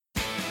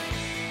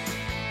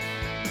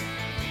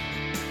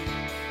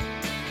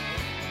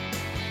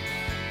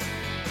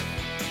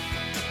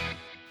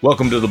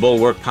Welcome to the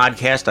Bulwark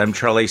Podcast. I'm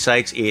Charlie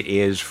Sykes. It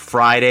is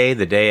Friday,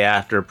 the day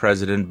after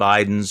President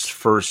Biden's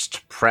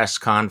first press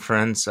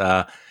conference.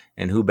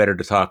 And who better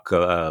to talk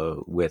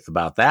with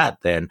about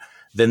that than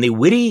the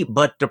witty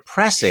but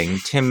depressing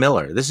Tim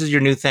Miller? This is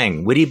your new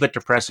thing, witty but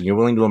depressing. You're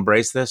willing to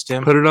embrace this,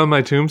 Tim? Put it on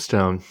my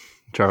tombstone,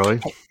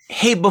 Charlie.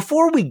 Hey,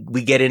 before we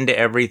get into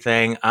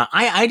everything,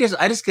 I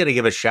just got to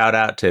give a shout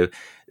out to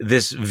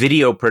this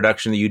video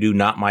production that you do,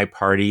 Not My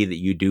Party, that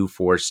you do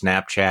for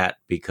Snapchat,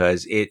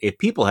 because if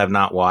people have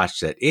not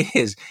watched it, it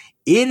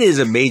is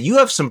amazing. You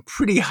have some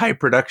pretty high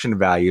production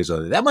values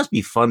on it. That must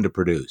be fun to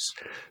produce.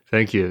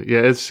 Thank you.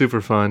 Yeah, it's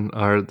super fun.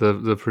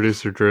 The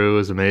producer Drew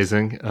is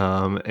amazing,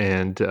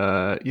 and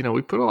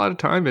we put a lot of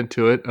time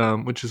into it,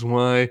 which is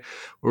why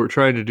we're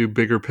trying to do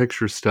bigger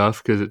picture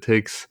stuff, because it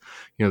takes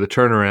the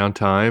turnaround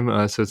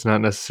time. So it's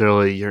not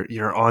necessarily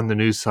you're on the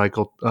news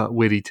cycle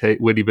witty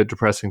but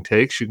depressing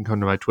takes. You can come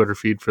to my Twitter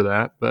feed for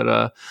that.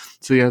 But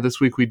this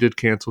week we did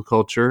cancel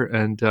culture,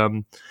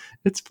 and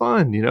it's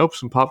fun.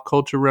 Some pop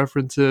culture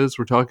references.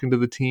 We're talking to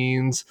the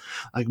teens.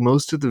 Like,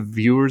 most of the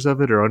viewers of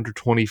it are under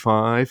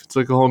 25. It's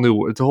like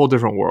it's a whole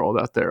different world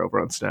out there over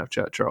on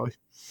Snapchat, Charlie.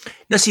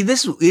 Now, see,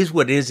 this is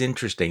what is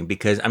interesting,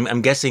 because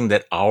I'm guessing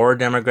that our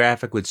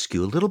demographic would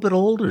skew a little bit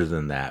older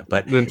than that,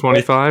 but than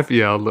 25,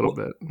 yeah, a little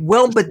bit.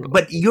 Well,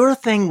 but your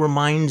thing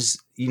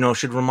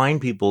should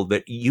remind people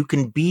that you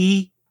can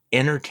be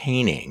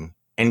entertaining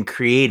and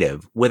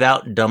creative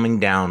without dumbing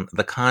down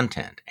the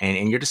content.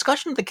 And your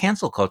discussion of the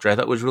cancel culture, I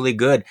thought, was really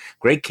good.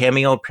 Great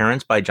cameo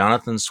appearance by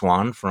Jonathan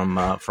Swan from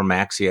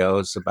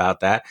Axios about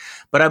that.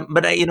 But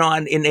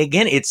and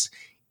again,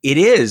 it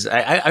is.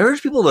 I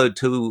urge people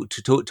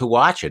to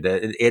watch it.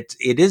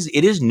 It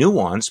is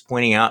nuanced,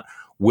 pointing out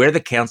where the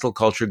cancel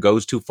culture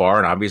goes too far,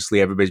 and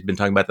obviously everybody's been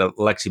talking about the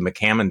Alexi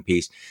McCammon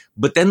piece.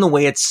 But then the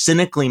way it's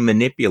cynically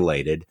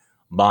manipulated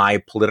by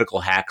political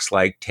hacks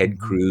like Ted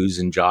Cruz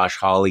and Josh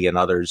Hawley and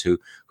others who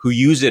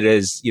use it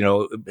as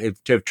to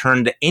have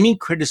turned any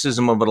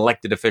criticism of an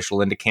elected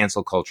official into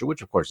cancel culture,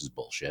 which of course is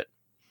bullshit.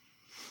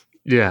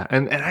 Yeah,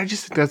 and I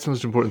just think that's the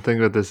most important thing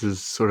about this,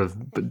 is sort of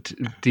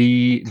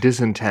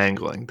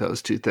disentangling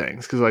those two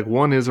things, because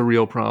one is a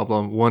real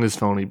problem, one is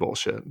phony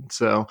bullshit.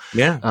 So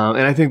yeah, and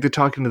I think that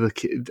talking to the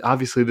kids,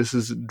 obviously this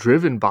is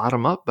driven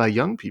bottom up by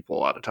young people a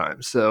lot of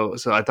times. So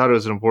I thought it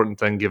was an important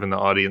thing given the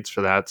audience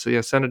for that. So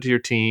yeah, send it to your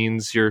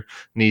teens, your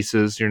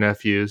nieces, your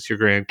nephews, your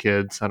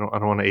grandkids. I don't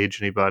want to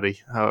age anybody.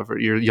 However,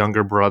 your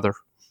younger brother.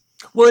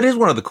 Well, it is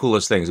one of the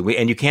coolest things,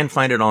 and you can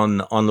find it on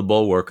the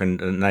Bulwark,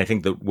 and I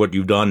think that what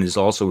you've done is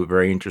also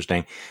very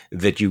interesting,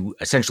 that you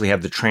essentially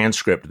have the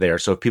transcript there.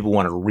 So if people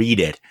want to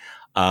read it,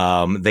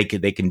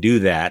 they can do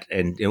that,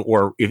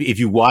 or if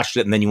you watched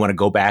it and then you want to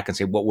go back and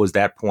say, what was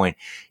that point?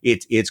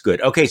 It's good.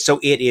 Okay, so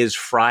it is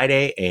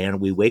Friday, and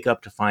we wake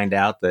up to find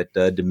out that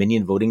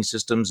Dominion Voting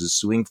Systems is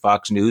suing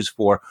Fox News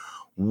for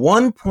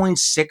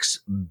 $1.6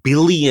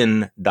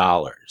 billion.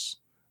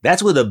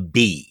 That's with a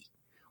B.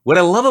 What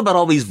I love about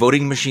all these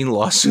voting machine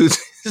lawsuits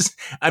is,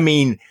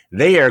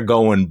 they are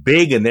going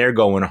big and they're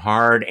going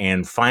hard,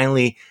 and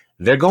finally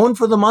they're going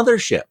for the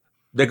mothership.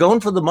 They're going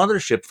for the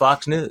mothership,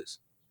 Fox News.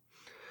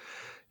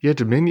 Yeah,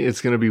 Dominion.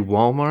 It's going to be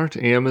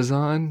Walmart,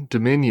 Amazon,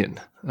 Dominion.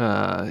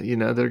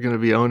 They're going to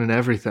be owning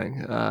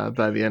everything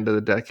by the end of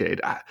the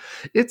decade.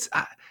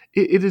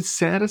 It is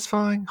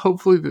satisfying.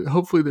 Hopefully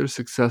they're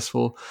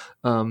successful.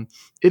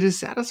 It is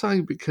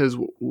satisfying because,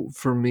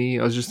 for me,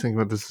 I was just thinking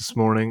about this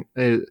morning.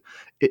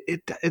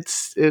 It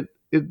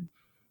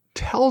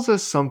tells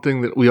us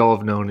something that we all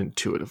have known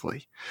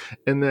intuitively,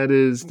 and that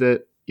is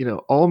that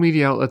all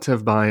media outlets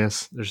have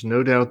bias. There's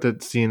no doubt that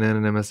CNN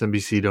and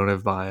MSNBC don't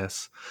have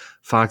bias.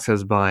 Fox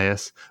has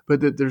bias, but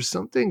that there's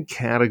something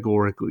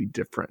categorically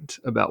different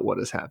about what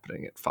is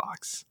happening at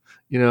Fox.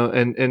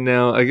 And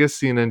now I guess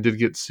CNN did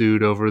get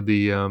sued over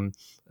the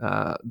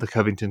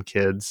Covington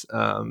kids,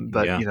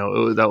 but yeah.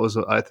 That was,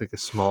 I think,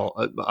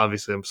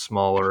 obviously a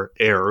smaller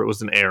error. It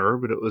was an error,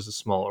 but it was a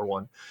smaller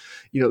one.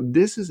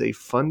 This is a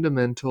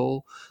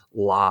fundamental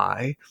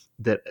lie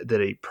that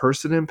a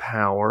person in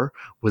power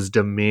was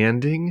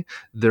demanding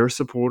their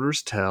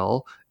supporters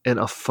tell, and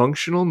a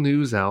functional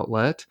news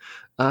outlet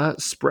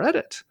spread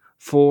it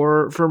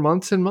for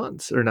months and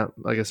months, or not,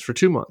 I guess for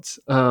 2 months.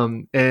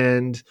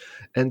 And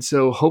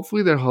so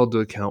hopefully they're held to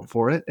account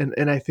for it.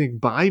 And I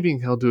think by being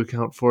held to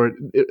account for it,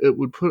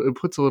 it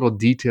puts a little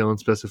detail and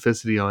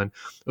specificity on,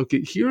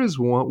 okay, here is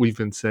what we've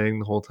been saying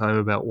the whole time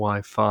about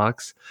why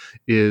Fox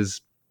is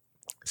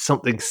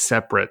something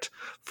separate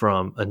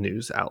from a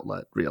news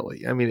outlet,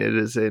 really. It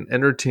is an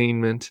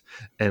entertainment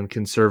and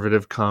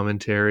conservative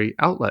commentary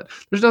outlet.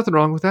 There's nothing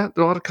wrong with that.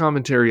 There are a lot of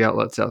commentary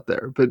outlets out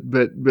there, but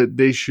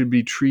they should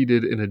be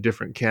treated in a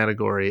different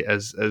category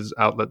as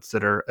outlets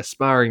that are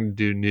aspiring to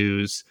do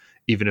news,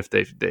 even if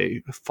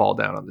they fall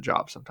down on the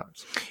job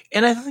sometimes.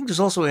 And I think this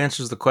also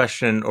answers the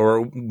question,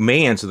 or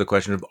may answer the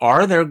question, of,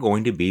 are there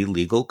going to be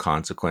legal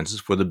consequences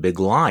for the big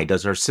lie?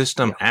 Does our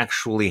system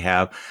actually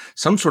have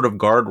some sort of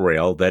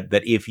guardrail that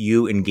if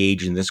you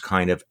engage in this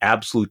kind of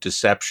absolute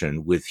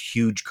deception with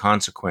huge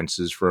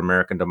consequences for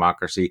American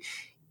democracy,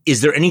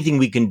 is there anything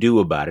we can do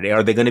about it?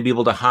 Are they going to be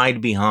able to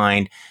hide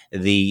behind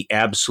the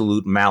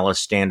absolute malice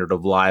standard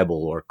of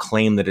libel, or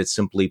claim that it's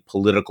simply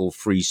political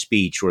free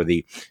speech, or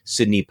the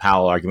Sidney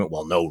Powell argument?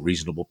 Well, no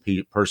reasonable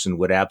person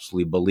would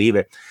absolutely believe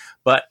it.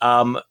 But,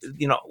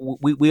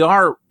 we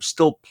are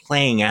still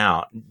playing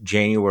out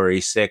January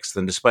 6th.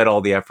 And despite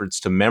all the efforts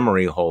to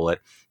memory hole it,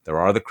 there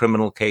are the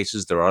criminal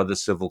cases, there are the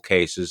civil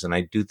cases, and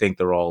I do think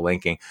they're all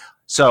linking.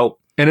 So,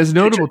 and it's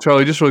notable,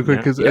 Charlie, just really quick,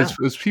 because yeah.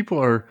 as people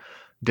are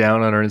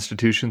down on our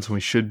institutions, and we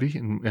should be,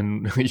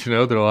 and there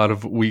are a lot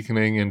of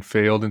weakening and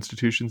failed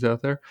institutions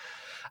out there.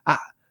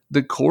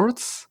 The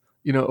courts,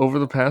 over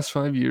the past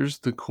 5 years,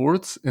 the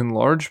courts in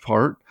large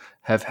part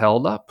have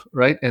held up,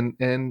 right?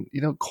 And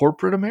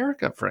corporate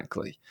America,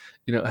 frankly,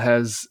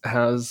 has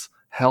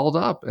held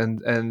up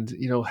and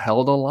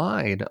held a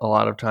line a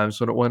lot of times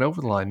when it went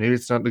over the line. Maybe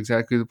it's not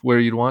exactly where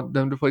you'd want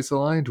them to place the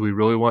line. Do we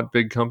really want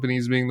big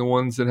companies being the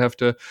ones that have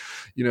to,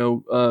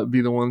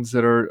 be the ones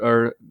that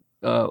are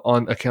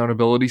on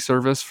accountability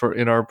service for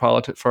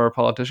our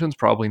politicians?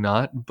 Probably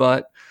not,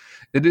 but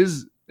it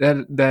is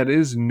that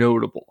is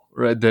notable,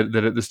 right? That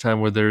at this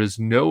time where there is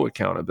no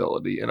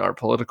accountability in our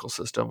political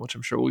system, which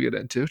I'm sure we'll get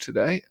into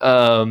today,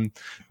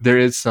 there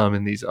is some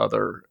in these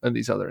other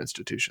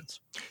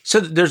institutions. So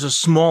there's a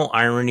small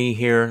irony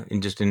here,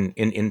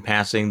 in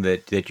passing,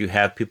 that you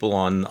have people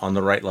on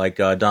the right, like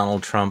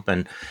Donald Trump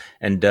and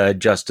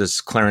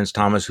Justice Clarence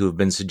Thomas, who have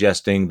been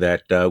suggesting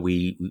that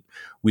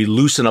we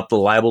loosen up the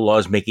libel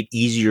laws, make it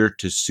easier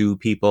to sue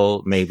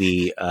people,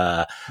 maybe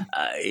have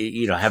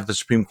the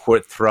Supreme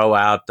Court throw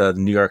out the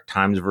New York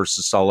Times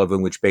versus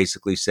Sullivan, which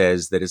basically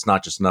says that it's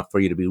not just enough for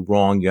you to be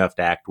wrong, you have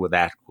to act with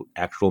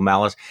actual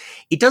malice.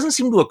 It doesn't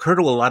seem to occur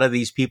to a lot of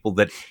these people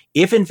that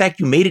if, in fact,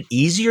 you made it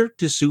easier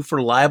to sue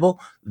for libel,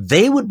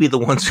 they would be the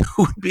ones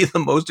who would be the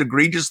most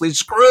egregiously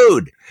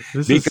screwed,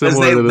 because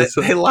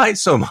they lie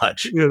so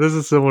much. Yeah, this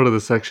is similar to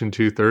the Section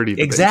 230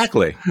 debate.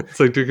 Exactly. It's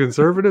like, do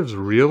conservatives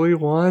really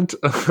want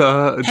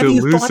to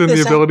loosen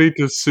the ability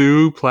to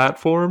sue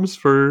platforms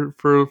for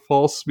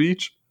false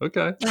speech?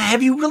 Okay.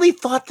 Have you really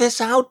thought this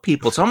out,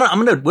 people? So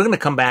we're gonna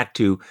come back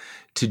to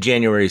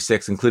January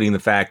 6th, including the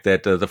fact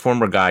that the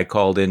former guy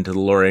called into the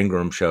Laura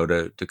Ingraham show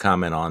to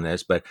comment on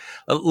this. But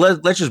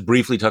let's just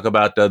briefly talk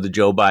about the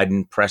Joe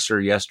Biden presser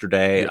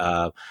yesterday.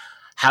 Yeah.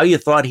 How you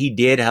thought he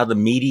did, how the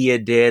media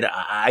did.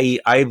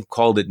 I've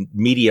called it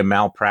media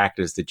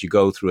malpractice, that you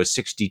go through a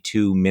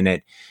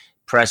 62-minute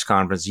press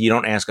conference, you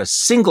don't ask a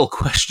single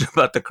question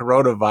about the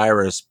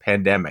coronavirus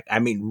pandemic. I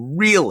mean,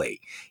 really,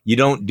 you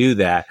don't do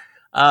that.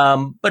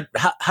 But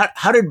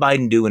how did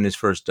Biden do in his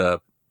first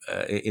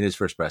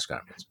press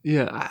conference?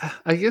 Yeah,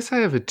 I guess I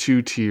have a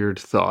two-tiered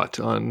thought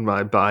on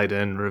my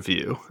Biden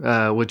review,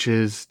 which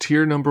is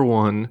tier number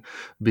one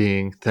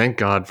being, thank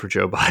God for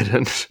Joe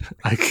Biden.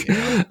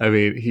 I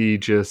mean, he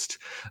just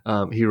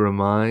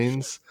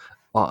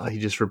he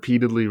just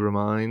repeatedly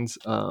reminds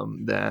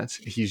that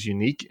he's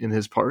unique in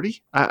his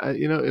party,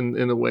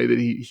 in a way that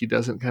he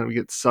doesn't kind of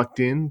get sucked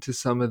into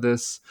some of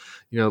this,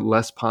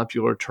 less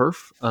popular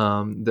turf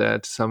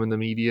that some in the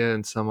media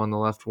and some on the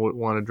left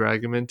want to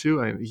drag him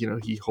into.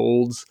 He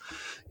holds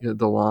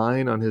the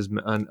line on his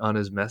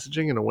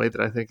messaging in a way that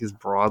I think is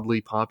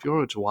broadly popular,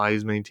 which is why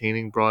he's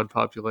maintaining broad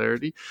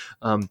popularity.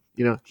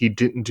 He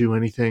didn't do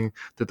anything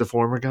that the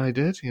former guy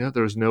did.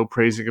 There was no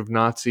praising of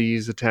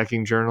Nazis,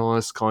 attacking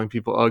journalists, calling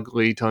people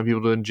ugly, telling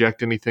people to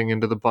inject anything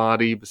into the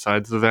body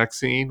besides the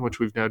vaccine, which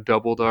we've now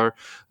doubled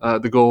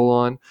the goal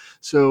on.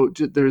 So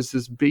there's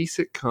this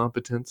basic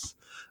competence,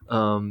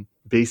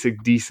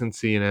 basic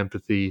decency and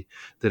empathy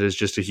that is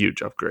just a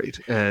huge upgrade.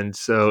 And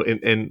so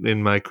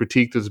in my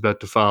critique that's about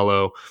to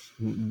follow,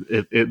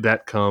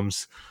 that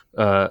comes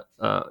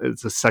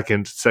it's a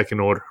second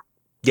order.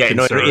 Yeah, in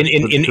my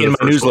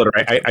newsletter,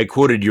 I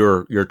quoted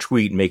your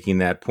tweet making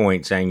that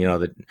point, saying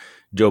that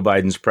Joe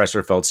Biden's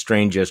presser felt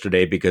strange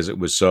yesterday because it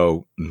was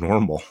so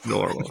normal.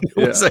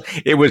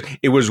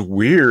 It was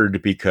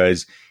weird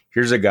because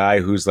here's a guy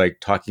who's like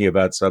talking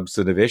about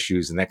substantive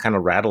issues, and that kind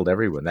of rattled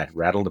everyone. That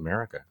rattled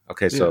America.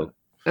 Okay, so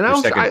and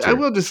I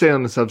will just say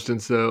on the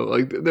substance though,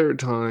 like there are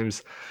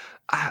times.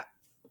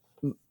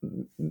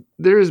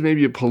 There is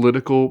maybe a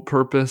political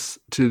purpose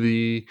to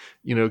the,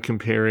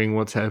 comparing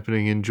what's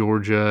happening in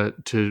Georgia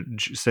to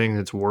saying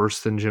it's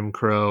worse than Jim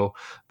Crow.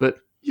 But,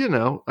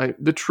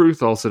 the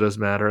truth also does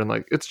matter.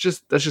 And that's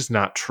just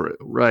not true.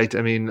 Right.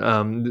 I mean,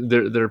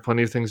 there are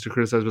plenty of things to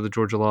criticize with the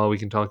Georgia law. We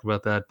can talk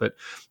about that. But,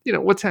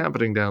 what's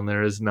happening down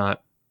there is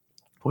not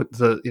what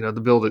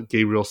the bill that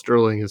Gabriel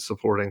Sterling is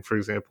supporting, for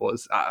example,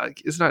 is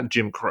it's not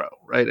Jim Crow,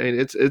 right? I mean,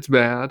 it's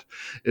bad.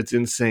 It's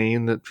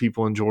insane that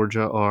people in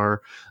Georgia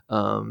are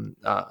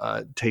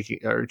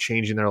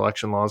changing their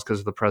election laws because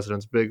of the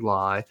president's big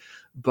lie,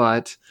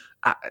 but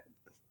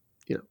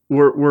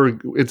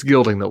it's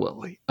gilding the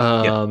lily,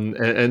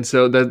 and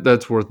so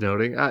that's worth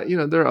noting.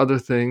 There are other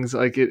things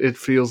like it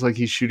feels like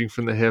he's shooting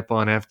from the hip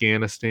on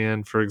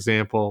Afghanistan, for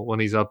example, when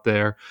he's up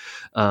there,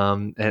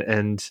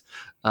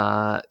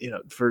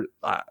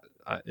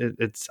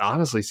 it's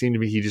honestly seemed to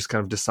me he just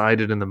kind of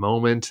decided in the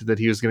moment that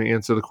he was going to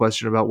answer the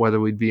question about whether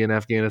we'd be in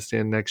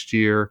Afghanistan next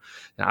year.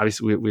 And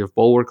obviously, we have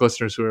Bulwark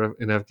listeners who are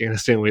in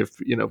Afghanistan. We have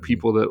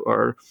people that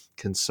are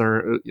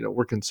concerned.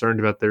 We're concerned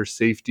about their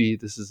safety.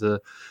 This is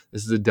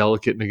a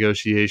delicate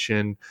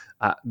negotiation.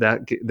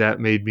 That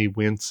made me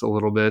wince a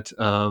little bit.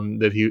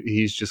 That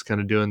he's just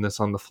kind of doing this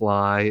on the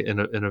fly in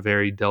a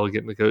very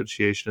delicate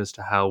negotiation as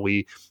to how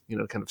we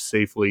kind of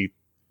safely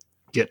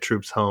get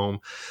troops home.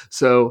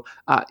 So,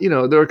 there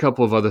are a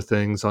couple of other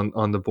things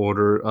on the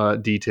border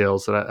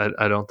details that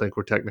I don't think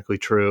were technically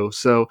true.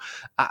 So,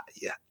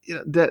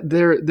 that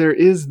there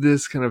is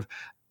this kind of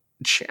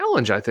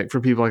challenge, I think, for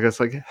people like us.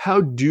 Like,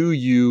 how do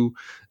you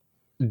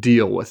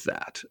deal with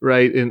that,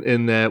 right?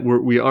 In that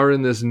we are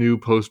in this new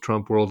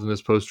post-Trump world, in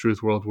this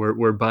post-truth world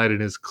where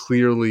Biden is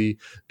clearly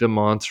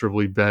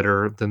demonstrably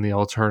better than the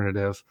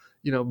alternative.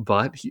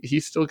 But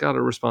he's still got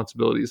a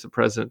responsibility as the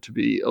president to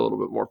be a little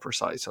bit more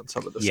precise on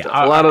some of the stuff.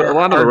 A lot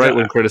of the right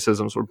wing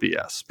criticisms were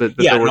BS. But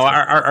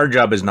our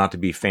job is not to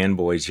be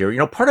fanboys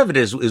here. Part of it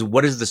is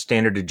what is the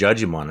standard to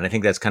judge him on, and I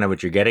think that's kind of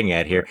what you're getting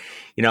at here.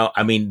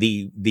 I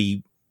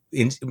mean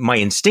my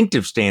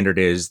instinctive standard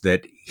is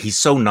that he's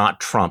so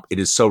not Trump. It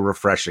is so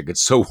refreshing.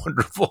 It's so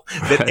wonderful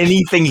that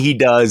anything he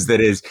does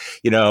that is,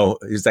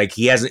 is like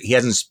he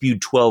hasn't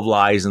spewed 12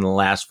 lies in the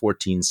last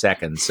 14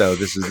 seconds. So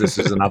this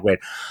is an upgrade.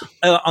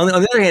 On the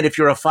other hand, if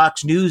you're a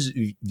Fox News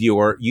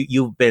viewer,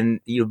 you've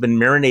been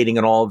marinating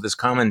in all of this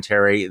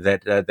commentary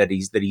that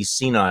he's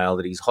senile,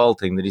 that he's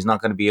halting, that he's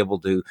not going to be able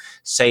to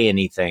say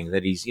anything,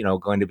 that he's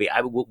going to be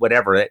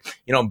whatever.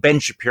 Ben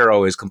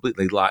Shapiro is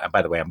completely.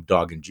 By the way, I'm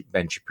dogging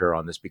Ben Shapiro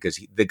on this because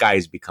the guy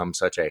has become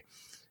such a.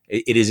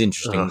 It is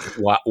interesting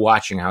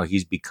watching how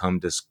he's become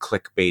this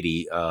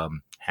clickbaity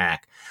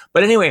hack.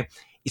 But anyway,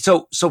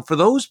 so for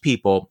those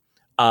people,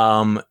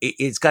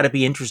 it's got to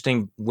be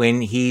interesting when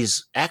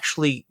he's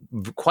actually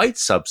quite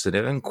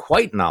substantive and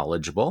quite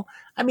knowledgeable.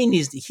 I mean,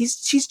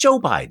 he's Joe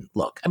Biden.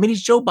 Look, I mean,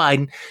 he's Joe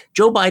Biden.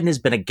 Joe Biden has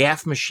been a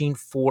gaffe machine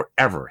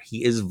forever.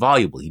 He is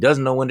voluble. He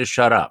doesn't know when to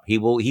shut up. He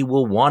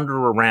will wander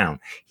around.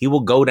 He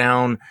will go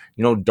down,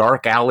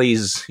 dark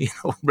alleys,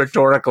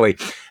 rhetorically.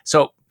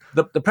 So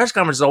the press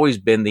conference has always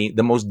been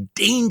the most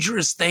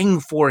dangerous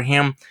thing for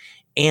him.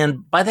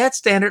 And by that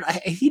standard,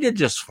 he did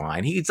just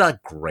fine. He's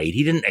not great.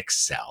 He didn't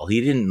excel.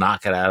 He didn't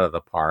knock it out of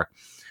the park.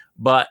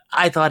 But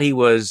I thought he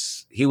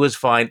was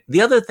fine.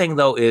 The other thing,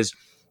 though, is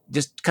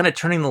just kind of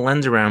turning the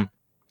lens around.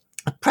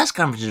 Press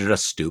conferences are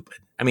just stupid.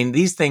 I mean,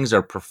 these things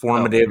are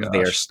performative. They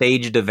are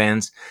staged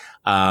events.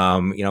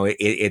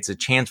 It's a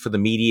chance for the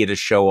media to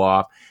show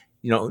off.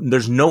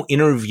 There's no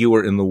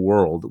interviewer in the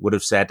world that would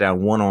have sat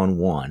down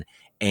one-on-one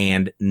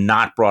and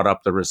not brought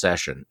up the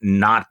recession,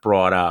 not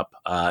brought up,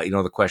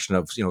 the question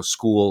of,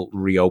 school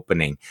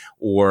reopening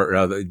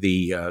or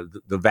the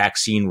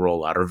vaccine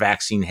rollout or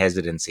vaccine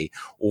hesitancy,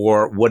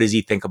 or what does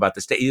he think about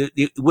the state?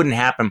 It wouldn't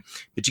happen.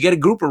 But you get a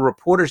group of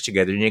reporters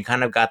together and you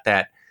kind of got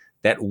that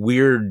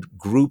weird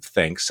group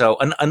thing. So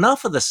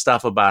enough of the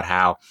stuff about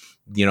how,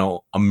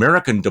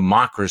 American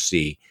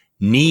democracy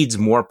needs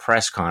more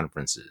press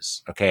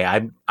conferences. Okay,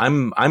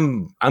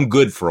 I'm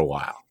good for a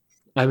while.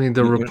 I mean,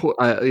 the report.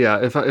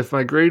 If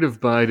my grade of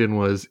Biden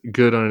was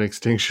good on an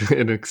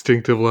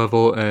instinctive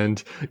level,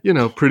 and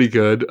pretty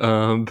good,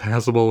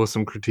 passable with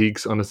some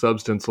critiques on a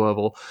substance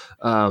level,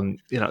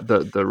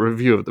 the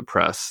review of the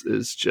press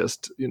is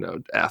just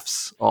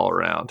Fs all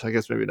around. I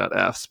guess maybe not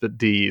Fs, but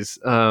Ds.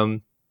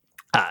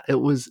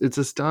 It's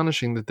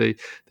astonishing that they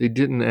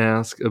didn't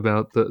ask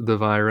about the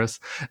virus.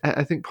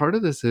 I think part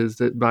of this is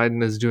that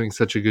Biden is doing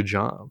such a good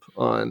job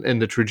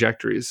and the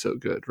trajectory is so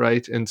good,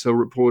 right? And so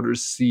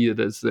reporters see it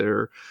as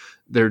their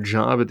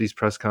job at these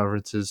press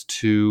conferences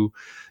to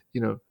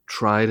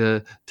try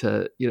to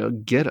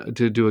get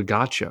to do a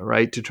gotcha,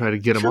 right? To try to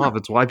get them off.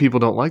 It's why people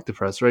don't like the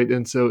press, right?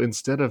 And so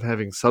instead of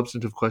having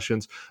substantive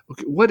questions,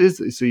 okay, what is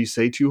it? So you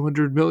say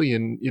 200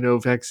 million,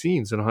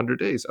 vaccines in 100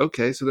 days.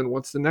 Okay, so then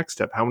what's the next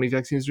step? How many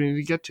vaccines do we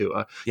need to get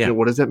to?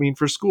 What does that mean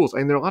for schools? I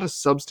mean, there are a lot of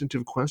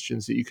substantive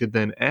questions that you could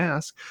then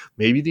ask.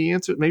 Maybe they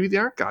aren't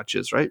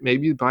gotchas, right?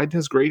 Maybe Biden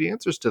has great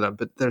answers to them,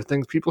 but there are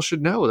things people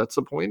should know. That's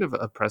the point of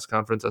a press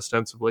conference,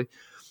 ostensibly.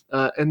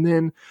 And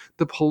then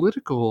the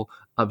political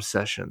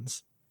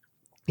obsessions.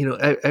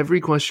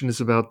 Every question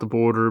is about the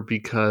border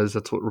because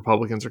that's what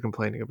Republicans are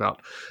complaining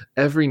about.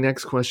 Every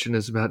next question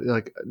is about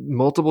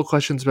multiple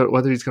questions about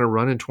whether he's going to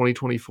run in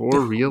 2024.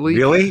 Really?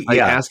 Really?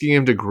 Asking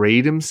him to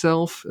grade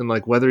himself and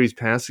whether he's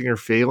passing or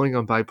failing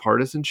on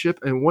bipartisanship.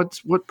 And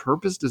what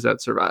purpose does that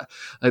serve?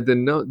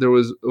 There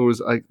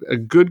was a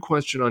good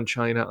question on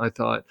China. I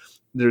thought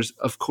there's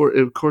of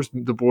course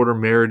the border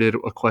merited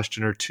a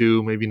question or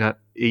two, maybe not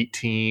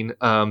 18.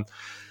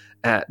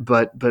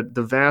 But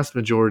the vast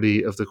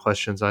majority of the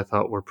questions I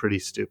thought were pretty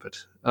stupid,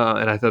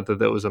 and I thought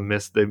that was a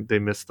miss. They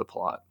missed the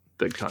plot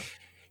big time.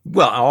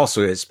 Well,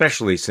 also,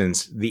 especially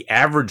since the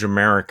average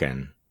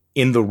American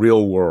in the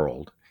real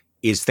world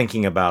is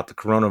thinking about the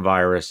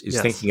coronavirus, is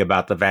Yes. thinking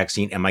about the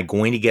vaccine. Am I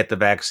going to get the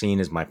vaccine?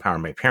 Is my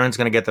parents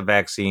going to get the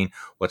vaccine?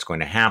 What's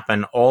going to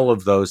happen? All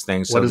of those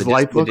things. What does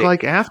life look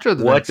like after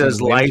the what vaccine?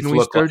 does When life can we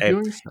look start like?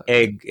 doing stuff?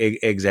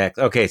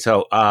 Exactly. Okay,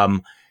 so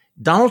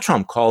Donald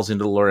Trump calls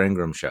into the Laura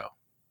Ingraham show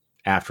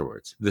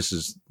afterwards. This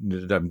is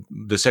the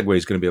segue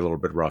is going to be a little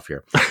bit rough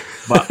here,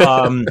 but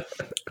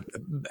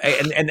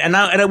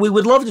and we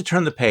would love to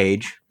turn the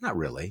page. Not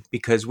really,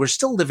 because we're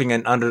still living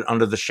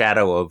under the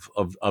shadow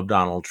of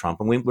Donald Trump,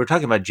 and we were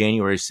talking about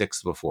January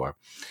 6th before,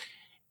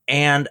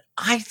 and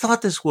I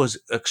thought this was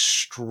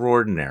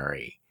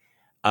extraordinary.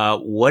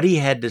 What he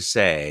had to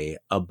say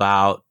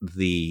about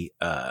the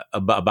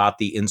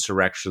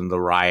insurrection, the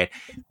riot,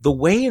 the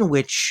way in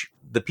which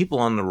the people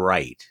on the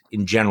right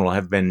in general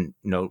have been,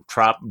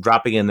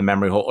 dropping in the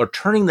memory hole or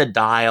turning the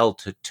dial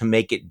to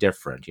make it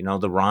different.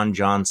 The Ron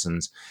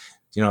Johnsons,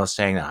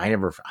 saying that I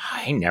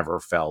never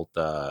felt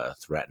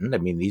threatened. I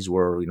mean, these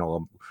were,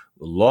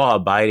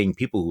 law-abiding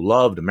people who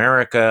loved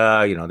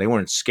America. They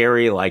weren't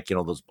scary like,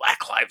 those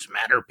Black Lives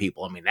Matter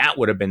people. I mean, that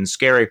would have been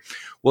scary.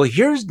 Well,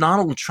 here's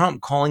Donald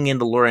Trump calling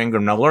into Laura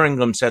Ingraham. Now, Laura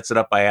Ingraham sets it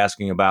up by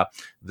asking about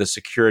the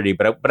security,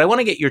 but I want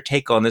to get your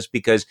take on this,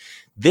 because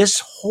this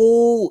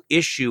whole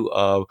issue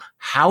of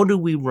how do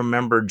we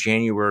remember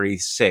January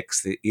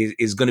 6th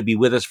is going to be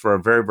with us for a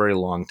very, very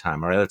long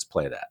time. All right, let's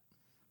play that.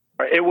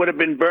 It would have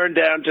been burned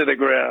down to the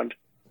ground.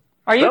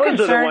 Those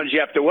are the ones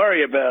you have to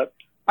worry about.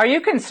 Are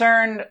you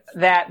concerned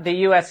that the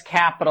U.S.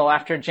 Capitol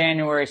after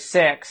January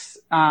 6th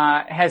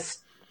has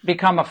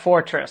become a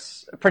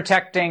fortress,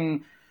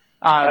 protecting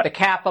the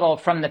Capitol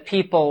from the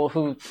people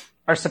who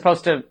are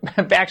supposed to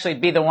actually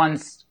be the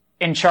ones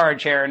in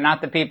charge here,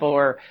 not the people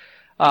who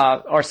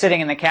are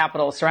sitting in the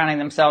Capitol surrounding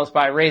themselves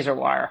by razor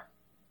wire?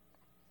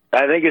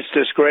 I think it's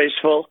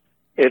disgraceful.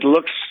 It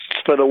looks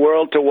for the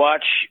world to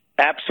watch.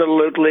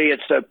 Absolutely.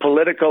 It's a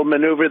political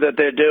maneuver that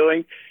they're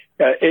doing.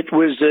 It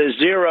was a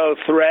zero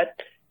threat.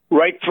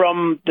 Right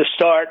from the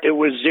start, it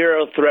was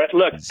zero threat.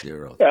 Look,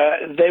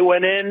 they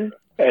went in.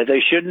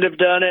 They shouldn't have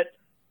done it.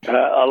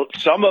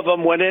 Some of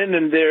them went in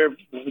and they're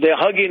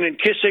hugging and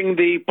kissing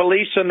the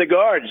police and the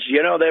guards.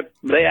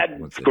 They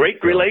had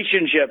great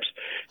relationships.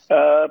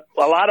 A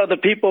lot of the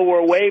people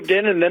were waved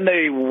in, and then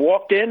they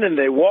walked in and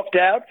they walked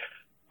out.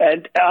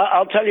 And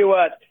I'll tell you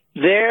what,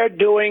 they're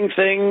doing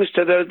things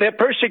they're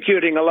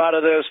persecuting a lot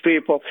of those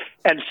people,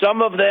 and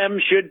some of them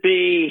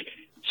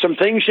some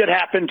things should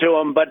happen to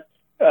them. But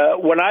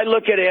when I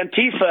look at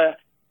Antifa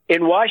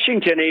in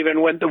Washington,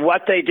 even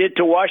what they did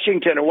to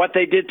Washington and what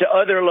they did to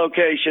other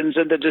locations,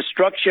 and the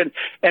destruction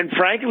and,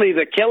 frankly,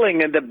 the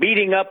killing and the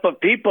beating up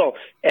of people,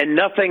 and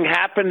nothing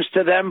happens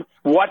to them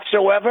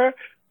whatsoever,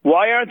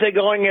 why aren't they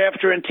going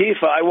after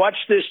Antifa? I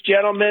watched this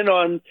gentleman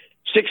on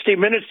 60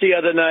 Minutes the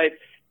other night.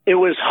 It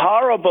was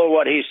horrible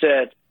what he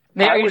said.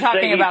 Are you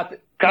talking about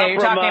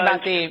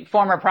the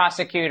former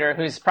prosecutor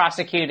who's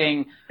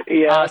prosecuting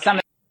some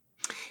of?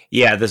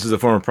 Yeah, this is the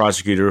former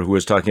prosecutor who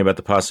was talking about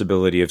the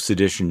possibility of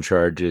sedition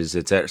charges,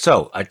 etc.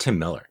 So, Tim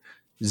Miller,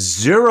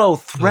 zero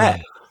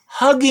threat,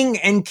 hugging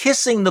and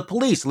kissing the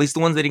police, at least the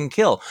ones they didn't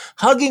kill,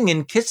 hugging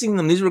and kissing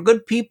them. These were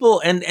good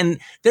people,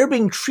 and they're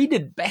being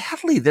treated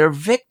badly. They're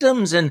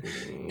victims. And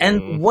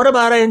what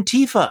about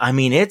Antifa? I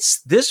mean,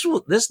 it's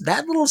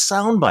that little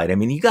soundbite. I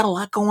mean, you got a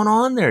lot going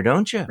on there,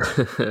 don't you?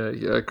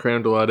 Yeah, I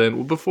crammed a lot in.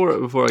 Well,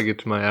 before I get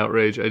to my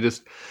outrage,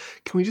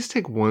 can we just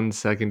take 1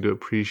 second to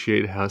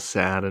appreciate how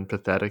sad and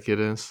pathetic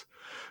it is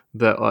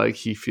that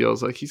he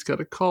feels like he's got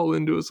to call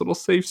into his little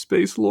safe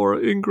space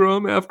Laura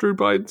Ingraham after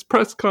Biden's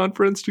press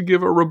conference to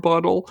give a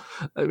rebuttal.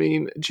 I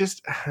mean,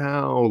 just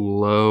how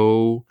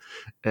low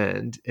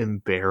and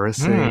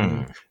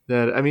embarrassing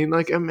that. I mean,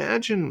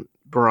 imagine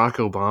Barack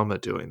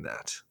Obama doing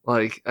that.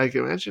 I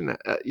can imagine,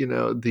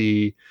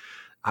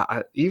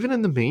 even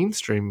in the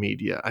mainstream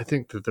media, I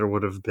think that there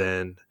would have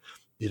been,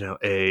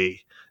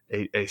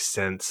 a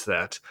sense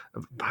that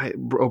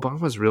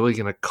Obama's really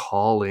going to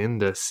call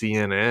into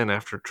CNN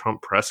after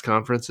Trump press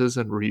conferences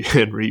and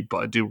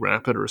do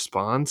rapid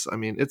response. I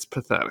mean, it's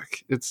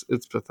pathetic. It's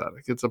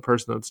pathetic. It's a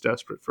person that's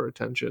desperate for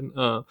attention,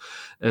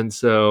 and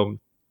so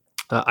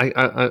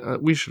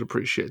we should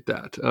appreciate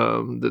that.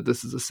 That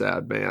this is a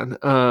sad man.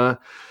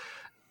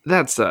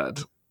 That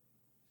said,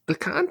 the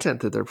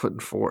content that they're putting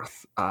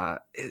forth,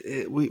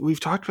 we've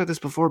talked about this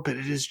before, but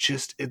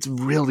it's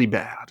really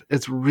bad.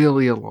 It's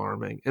really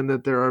alarming. And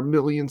that there are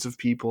millions of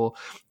people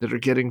that are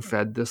getting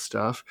fed this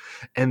stuff,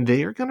 and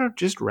they are going to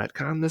just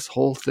retcon this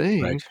whole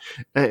thing,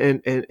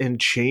 right,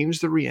 and change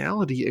the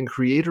reality and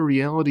create a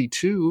reality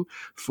too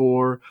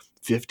for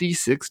 50,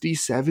 60,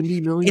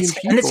 70 million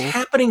people. And it's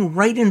happening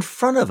right in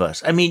front of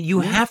us. I mean, you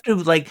have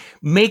to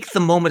make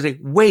the moment,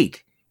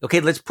 wait. Okay,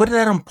 let's put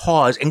that on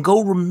pause and go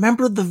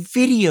remember the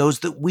videos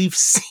that we've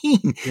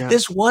seen. Yeah.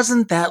 This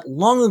wasn't that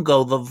long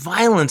ago. The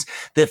violence,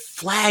 that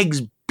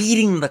flags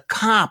beating the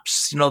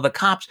cops,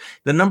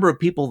 the number of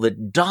people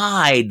that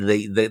died,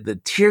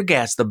 the tear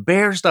gas, the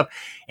bear stuff.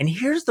 And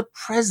here's the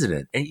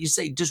president. And you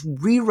say, just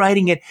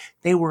rewriting it,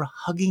 they were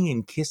hugging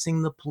and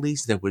kissing the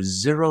police. There was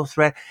zero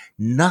threat.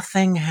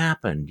 Nothing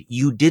happened.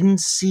 You didn't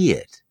see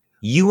it.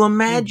 You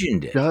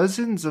imagined it.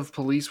 Dozens of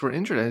police were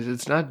injured.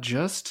 It's not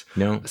just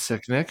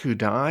Seknek who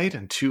died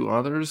and two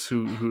others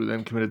who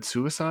then committed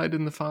suicide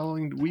in the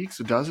following weeks.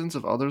 Dozens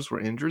of others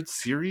were injured,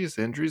 serious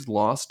injuries,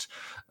 lost,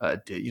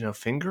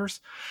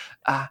 fingers.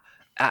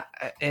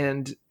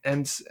 And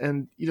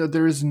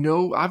there is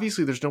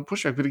obviously there's no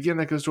pushback, but again,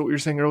 that goes to what we were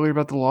saying earlier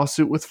about the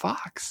lawsuit with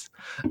Fox.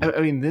 I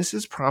mean, this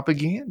is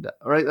propaganda,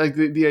 right? Like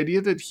the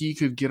idea that he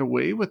could get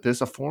away with this,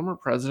 a former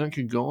president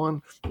could go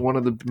on one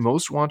of the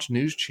most watched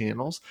news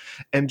channels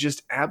and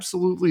just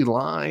absolutely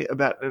lie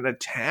about an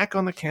attack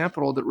on the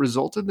Capitol that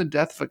resulted in the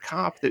death of a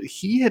cop that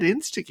he had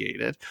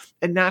instigated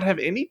and not have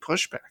any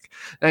pushback.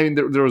 I mean,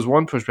 there was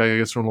one pushback, I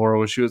guess, from Laura,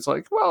 where she was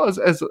like, well, as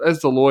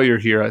the lawyer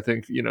here, I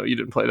think, you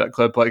didn't play that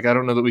clip. Like, I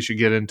don't know that we should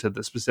get into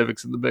the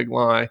specifics of the big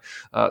lie.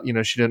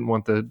 She didn't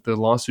want the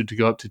lawsuit to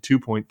go up to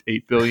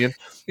 $2.8 billion,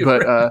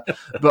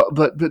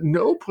 but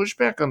no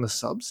pushback on the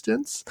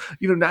substance.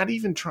 Not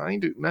even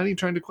trying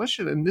to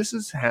question. And this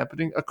is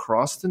happening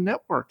across the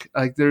network.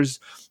 Like there is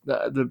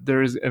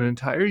an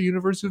entire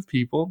universe of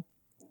people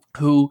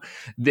who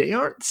they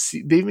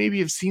maybe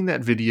have seen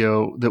that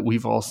video that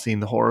we've all seen,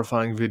 the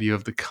horrifying video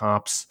of the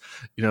cops,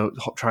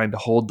 trying to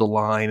hold the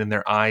line and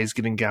their eyes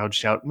getting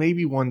gouged out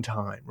maybe one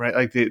time, right?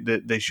 Like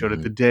they showed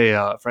it the day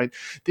of, right?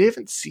 They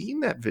haven't seen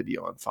that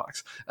video on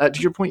Fox.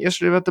 To your point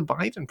yesterday about the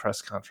Biden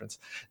press conference,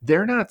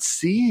 they're not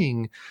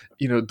seeing,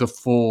 the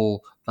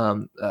full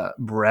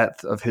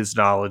breadth of his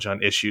knowledge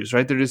on issues,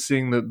 right? They're just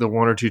seeing the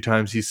one or two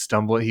times he's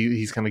stumbling,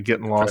 he's kind of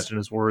getting lost in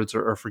his words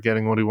or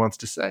forgetting what he wants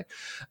to say.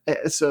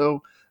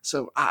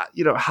 So,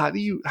 how do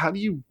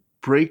you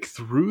break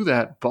through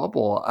that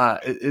bubble?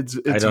 It's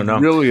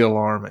really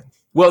alarming.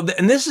 Well,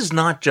 and this is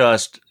not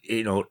just,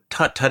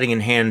 tut-tutting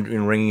and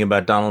hand-wringing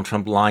about Donald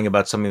Trump lying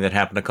about something that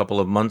happened a couple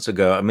of months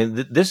ago. I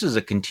mean, this is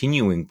a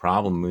continuing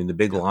problem. I mean, the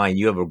big lie,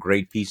 you have a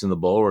great piece in the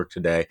Bulwark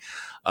today.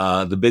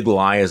 The big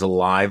lie is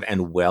alive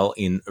and well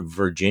in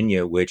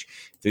Virginia, which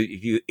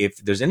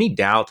if there's any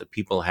doubt that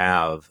people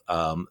have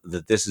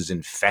that this is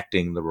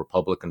infecting the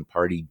Republican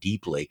Party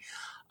deeply,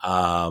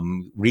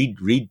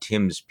 read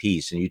Tim's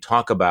piece, and you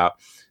talk about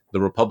the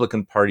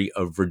Republican Party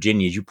of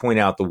Virginia. As you point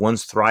out, the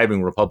once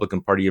thriving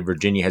Republican Party of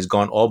Virginia has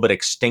gone all but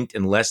extinct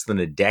in less than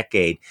a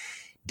decade.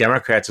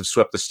 Democrats have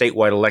swept the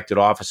statewide elected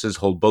offices,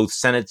 hold both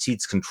Senate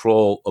seats,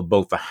 control of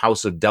both the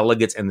House of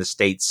Delegates and the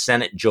state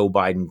Senate. Joe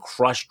Biden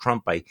crushed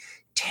Trump by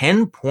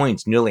 10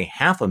 points, nearly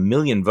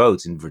 500,000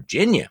 votes in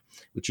Virginia,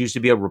 which used to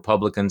be a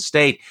Republican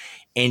state.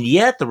 And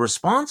yet the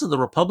response of the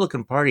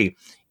Republican Party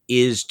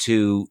is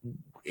to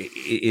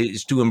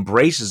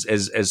embrace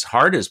as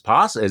hard as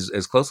possible,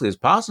 as closely as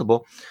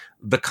possible,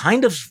 the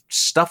kind of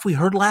stuff we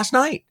heard last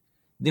night.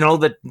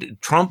 That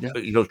Trump,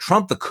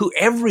 Trump, the coup,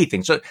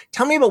 everything. So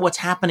tell me about what's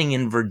happening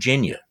in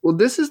Virginia. Well,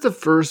 this is the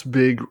first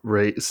big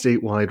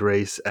statewide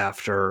race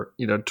after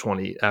the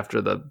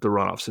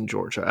runoffs in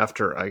Georgia.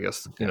 After, I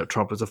guess,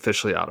 Trump is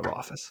officially out of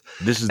office.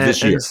 This is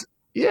this year.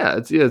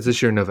 It's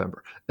this year in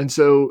November. And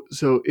so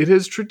it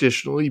has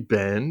traditionally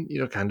been,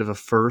 kind of a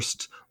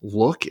first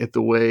look at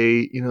the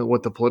way,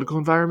 what the political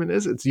environment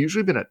is. It's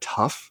usually been a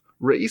tough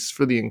race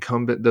for the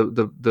incumbent,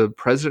 the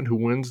president who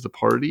wins the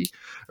party,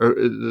 or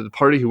the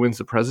party who wins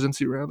the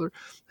presidency rather,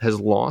 has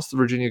lost the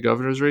Virginia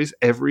governor's race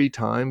every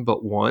time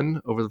but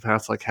one over the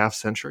past half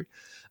century.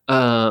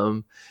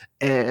 And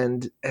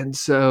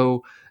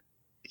so,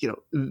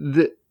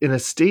 in a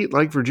state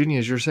like Virginia,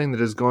 as you're saying, that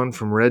has gone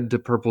from red to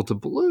purple to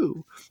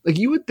blue,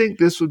 you would think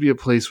this would be a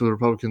place where the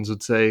Republicans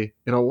would say,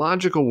 in a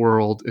logical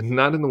world, and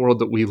not in the world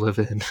that we live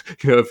in,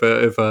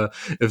 if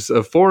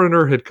a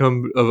foreigner had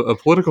come, a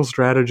political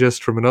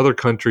strategist from another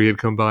country had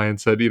come by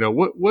and said,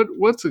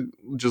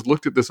 just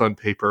looked at this on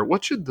paper,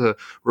 what should the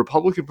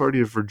Republican Party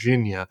of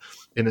Virginia,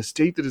 in a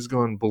state that has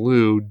gone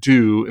blue,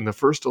 do in the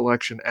first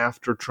election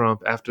after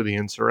Trump, after the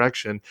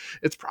insurrection?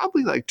 It's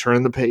probably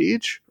turn the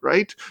page,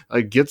 right?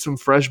 Get some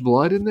fresh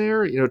blood in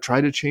there,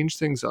 try to change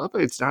things up.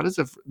 It's not as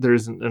if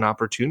there's an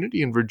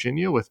opportunity in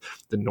Virginia with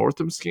the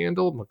Northam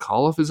scandal.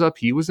 McAuliffe is up.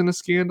 He was in a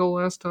scandal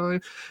last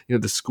time.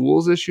 The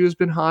schools issue has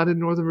been hot in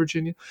Northern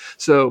Virginia.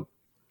 So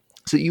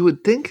you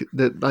would think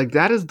that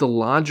that is the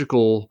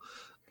logical,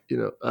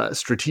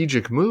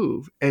 strategic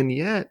move. And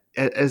yet,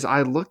 as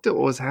I looked at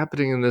what was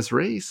happening in this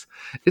race,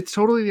 it's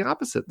totally the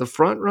opposite. The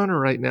front runner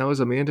right now is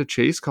Amanda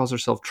Chase, calls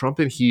herself Trump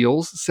in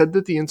heels, said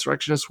that the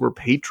insurrectionists were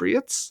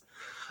patriots,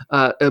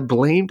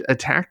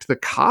 attacked the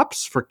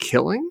cops for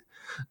killing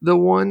the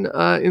one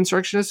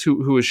insurrectionist who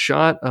was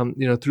shot,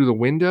 through the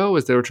window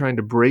as they were trying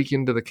to break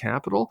into the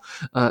Capitol,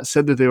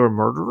 said that they were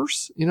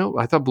murderers.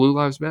 I thought Blue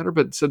Lives Matter,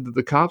 but said that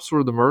the cops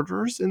were the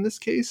murderers in this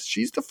case.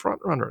 She's the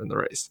front runner in the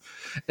race.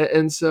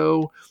 And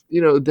so,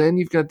 then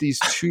you've got these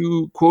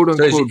two quote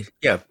unquote.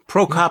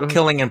 Pro cop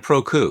killing and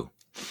pro coup.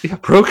 Yeah,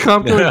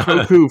 pro-Compton and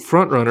pro-coup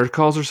frontrunner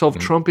calls herself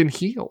Trump in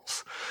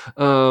heels.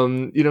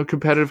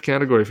 Competitive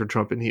category for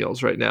Trump in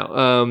heels right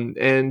now.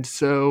 And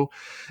so,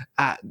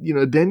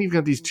 then you've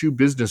got these two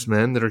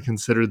businessmen that are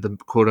considered the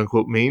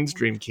quote-unquote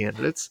mainstream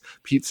candidates,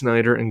 Pete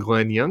Snyder and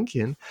Glenn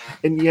Youngkin.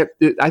 And yet,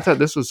 I thought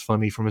this was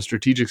funny from a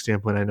strategic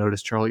standpoint. I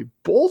noticed, Charlie,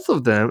 both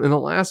of them in the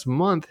last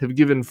month have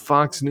given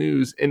Fox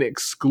News an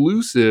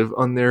exclusive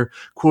on their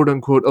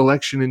quote-unquote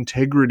election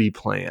integrity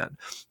plan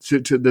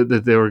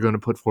that they were going to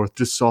put forth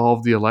to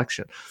solve the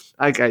election.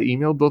 I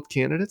emailed both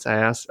candidates.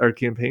 Our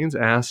campaigns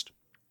asked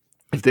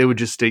if they would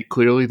just state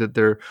clearly that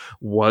there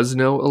was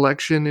no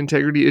election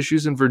integrity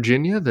issues in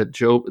Virginia, that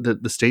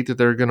the state that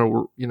they're going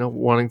to,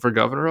 wanting for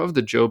governor of,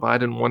 that Joe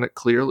Biden won it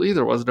clearly.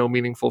 There was no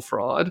meaningful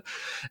fraud.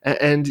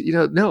 And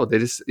no, they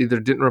just either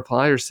didn't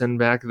reply or send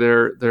back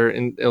their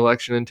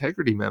election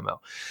integrity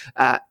memo.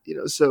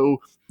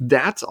 So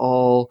that's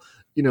all.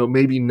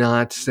 Maybe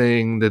not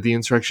saying that the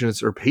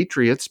insurrectionists are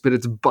patriots, but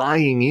it's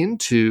buying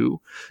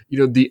into,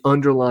 the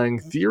underlying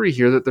theory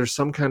here that there's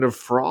some kind of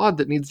fraud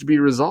that needs to be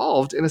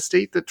resolved in a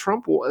state that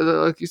Trump,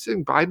 like you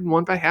said, Biden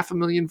won by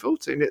 500,000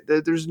 votes. And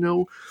there's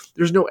no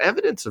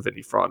evidence of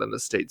any fraud in the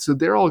state. So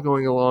they're all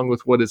going along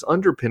with what is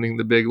underpinning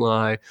the big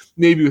lie,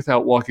 maybe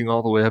without walking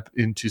all the way up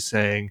into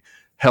saying,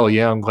 hell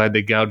yeah, I'm glad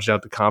they gouged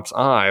out the cop's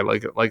eye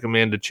like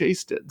Amanda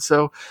Chase did.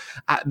 So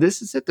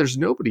this is it. There's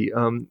nobody.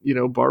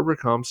 Barbara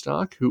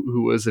Comstock,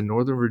 who was a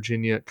Northern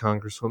Virginia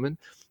congresswoman,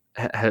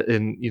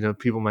 and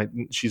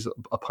she's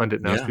a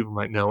pundit now, so people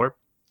might know her.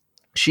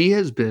 She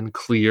has been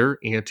clear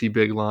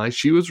anti-big lie.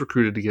 She was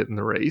recruited to get in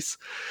the race,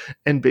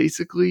 and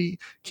basically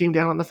came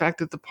down on the fact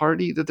that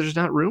that there's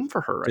not room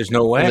for her. There's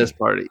no way in this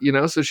party,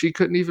 so she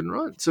couldn't even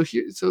run. It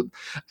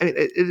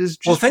is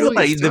just think really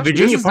about it. The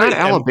Virginia this is party, not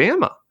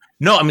Alabama.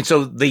 No,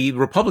 so the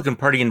Republican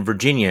Party in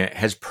Virginia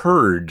has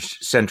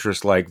purged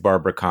centrists like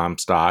Barbara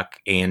Comstock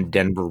and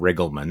Denver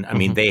Riggleman. I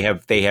mean, they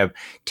have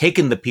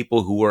taken the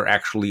people who were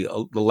actually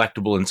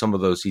electable in some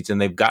of those seats,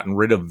 and they've gotten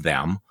rid of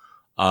them.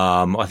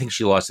 I think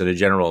she lost at a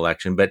general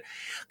election. But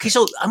okay,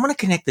 so I'm going to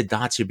connect the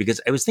dots here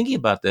because I was thinking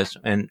about this,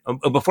 and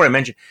before I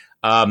mention,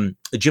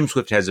 Jim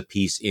Swift has a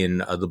piece in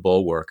the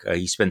Bulwark.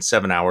 He spent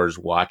 7 hours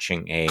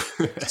watching a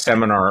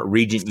seminar at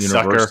Regent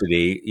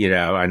University.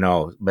 I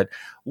know, but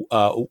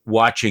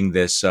watching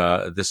this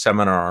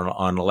seminar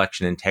on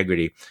election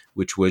integrity,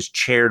 which was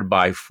chaired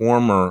by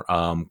former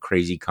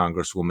crazy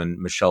Congresswoman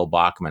Michelle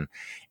Bachmann.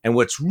 And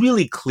what's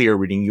really clear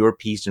reading your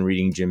piece and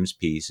reading Jim's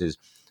piece is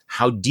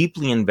how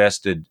deeply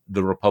invested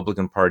the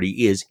Republican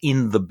Party is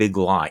in the big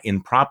lie, in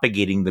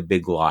propagating the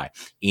big lie,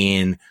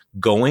 in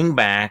going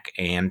back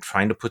and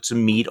trying to put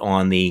some meat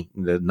on the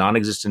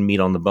non-existent meat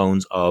on the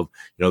bones of,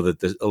 that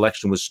the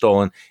election was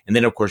stolen. And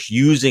then, of course,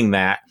 using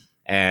that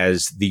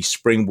as the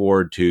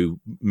springboard to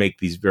make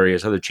these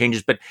various other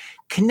changes, but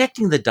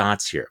connecting the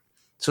dots here.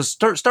 So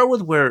start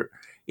with where,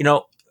 we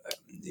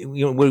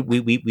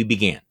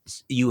began.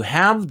 You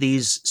have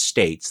these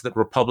states that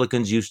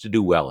Republicans used to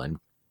do well in.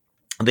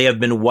 They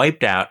have been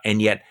wiped out,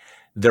 and yet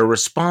their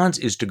response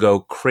is to go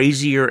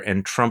crazier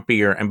and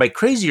Trumpier. And by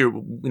crazier,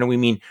 we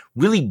mean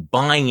really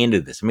buying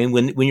into this. I mean,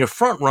 when your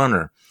front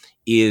runner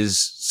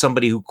is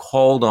somebody who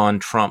called on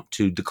Trump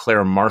to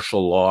declare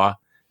martial law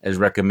as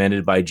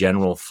recommended by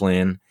General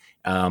Flynn,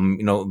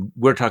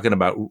 we're talking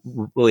about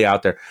really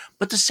out there.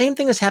 But the same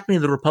thing is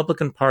happening to the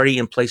Republican Party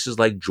in places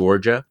like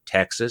Georgia,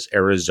 Texas,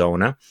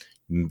 Arizona,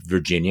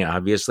 Virginia,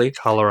 obviously,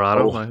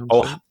 Colorado,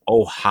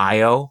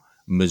 Ohio,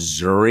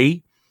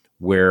 Missouri,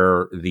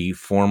 where the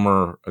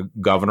former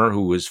governor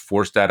who was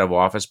forced out of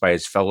office by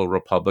his fellow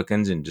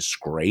Republicans in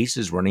disgrace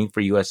is running for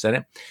U.S.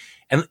 Senate,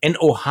 and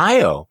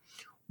Ohio,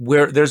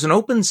 where there's an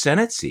open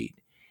Senate seat,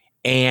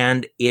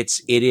 and it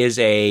is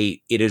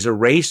a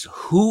race.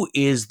 Who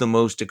is the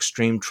most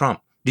extreme Trump?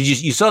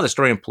 You saw the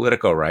story in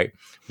Politico, right?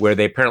 Where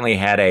they apparently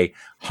had a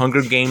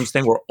Hunger Games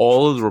thing where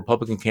all of the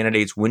Republican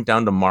candidates went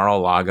down to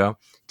Mar-a-Lago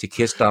to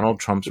kiss Donald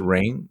Trump's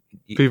ring.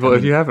 People,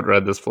 if you haven't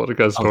read this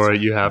Politico story,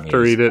 you have to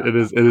read it. It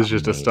is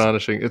just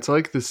astonishing. It's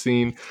like the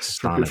scene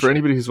for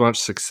anybody who's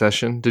watched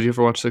Succession. Did you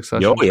ever watch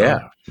Succession? Oh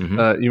yeah.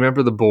 Mm-hmm. You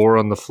remember the boar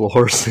on the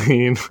floor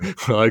scene?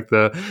 Like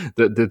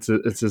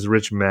it's this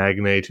rich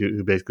magnate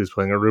who basically is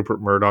playing a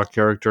Rupert Murdoch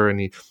character,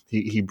 and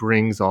he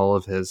brings all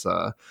of his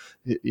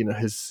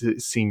his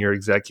senior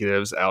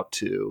executives out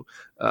to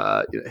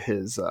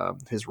his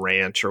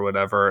ranch or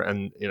whatever,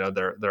 and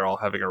they're all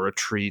having a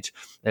retreat,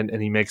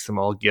 and he makes them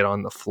all get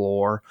on the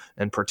floor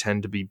and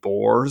pretend to be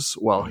boars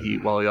while he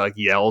like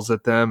yells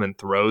at them and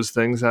throws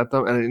things at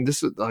them. And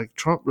this is like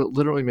Trump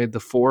literally made the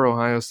 4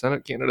 Ohio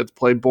Senate candidates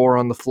play boar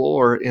on the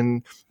floor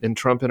in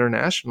Trump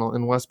International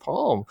in West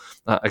Palm.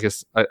 I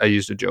guess I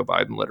used a Joe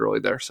Biden literally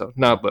there, so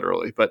not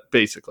literally, but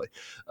basically.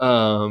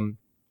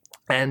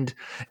 And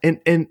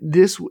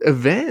this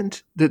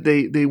event that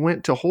they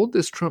went to hold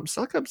this Trump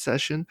suck-up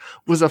session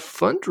was a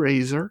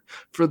fundraiser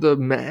for the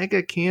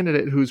MAGA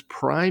candidate who's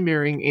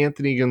primarying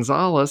Anthony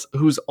Gonzalez,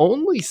 whose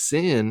only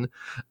sin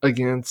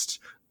against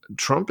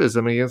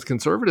Trumpism against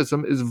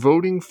conservatism is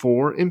voting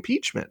for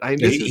impeachment.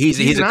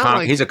 He's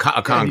a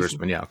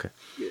congressman. Yeah, okay.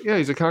 Yeah,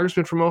 he's a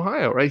congressman from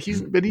Ohio, right?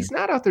 But he's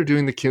not out there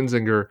doing the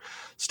Kinzinger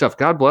stuff.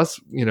 God bless,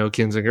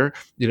 Kinzinger,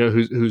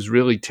 who's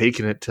really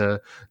taken it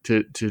to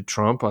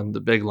Trump on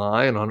the big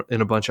lie and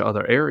in a bunch of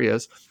other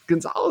areas.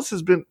 Gonzalez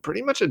has been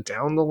pretty much a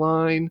down the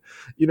line,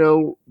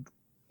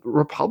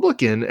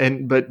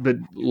 Republican, but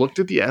looked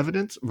at the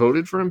evidence,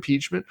 voted for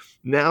impeachment.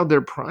 Now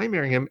they're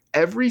primarying him.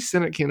 Every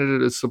Senate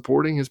candidate is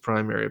supporting his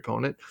primary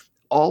opponent.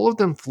 All of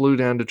them flew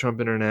down to Trump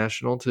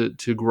International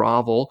to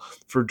grovel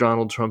for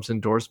Donald Trump's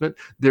endorsement.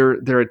 They're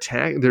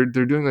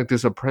doing like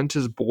this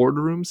apprentice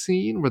boardroom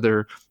scene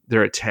where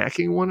they're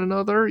attacking one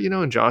another,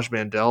 and Josh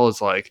Mandel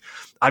is like,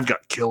 I've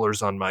got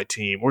killers on my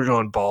team. We're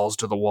going balls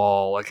to the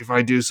wall. Like if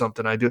I do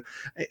something, I do.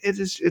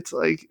 It's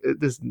like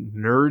this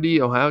nerdy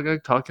Ohio guy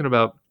talking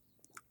about.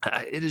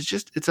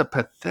 It's a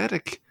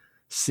pathetic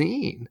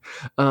scene.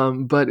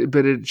 But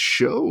it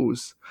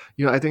shows,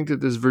 I think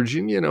that this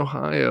Virginia and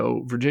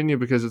Ohio, Virginia,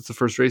 because it's the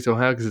first race,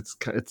 Ohio, because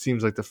it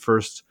seems like the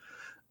first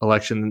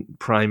election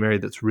primary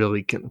that's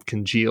really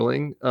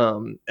congealing,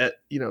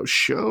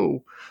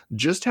 show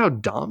just how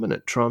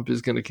dominant Trump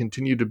is going to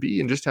continue to be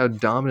and just how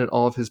dominant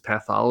all of his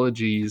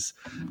pathologies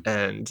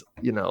and,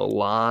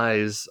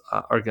 lies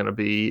are going to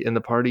be in the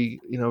party,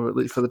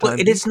 for the time.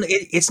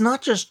 It's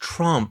not just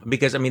Trump,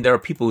 because, there are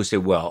people who say,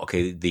 well,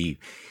 okay, the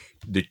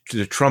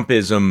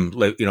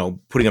Trumpism,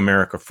 putting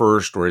America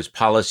first, or his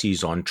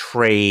policies on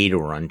trade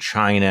or on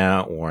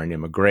China or on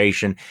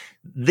immigration,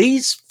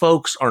 these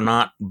folks are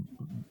not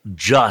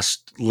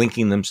just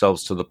linking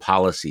themselves to the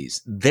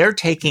policies. They're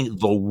taking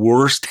the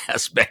worst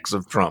aspects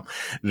of Trump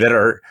that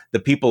are the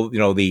people,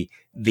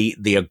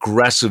 the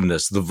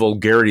aggressiveness, the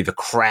vulgarity, the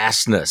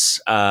crassness,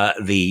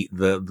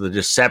 the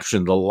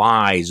deception, the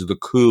lies, the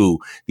coup,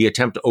 the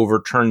attempt to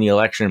overturn the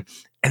election,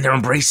 and they're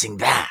embracing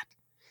that.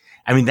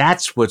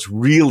 That's what's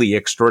really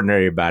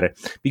extraordinary about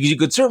it, because you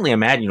could certainly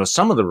imagine,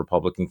 some of the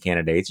Republican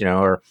candidates,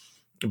 are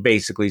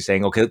basically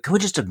saying, okay, can we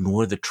just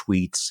ignore the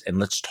tweets and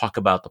let's talk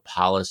about the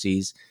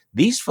policies?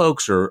 These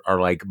folks are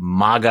like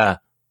MAGA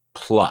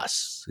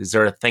plus. Is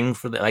there a thing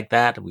for that, like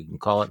that? We can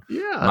call it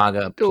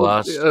MAGA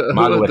plus,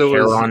 MAGA with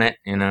hair on it,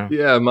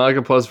 Yeah,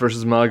 MAGA plus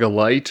versus MAGA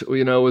light,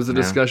 was a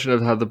discussion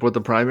of what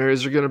the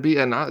primaries are going to be.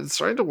 And I'm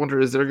starting to wonder,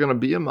 is there going to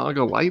be a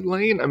MAGA light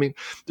lane?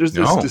 There's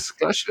this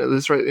discussion of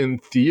this, right? In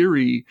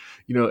theory,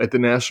 at the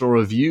National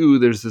Review,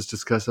 there's this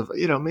discussion of,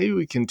 maybe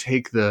we can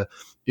take the,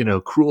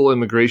 cruel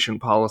immigration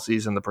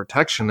policies and the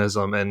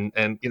protectionism and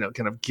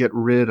kind of get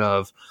rid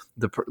of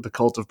the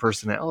cult of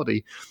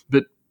personality.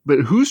 But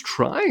who's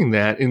trying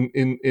that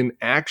in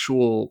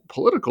actual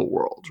political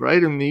world,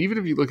 right? Even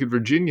if you look at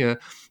Virginia,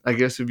 I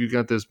guess if you've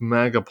got this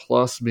MAGA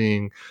plus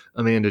being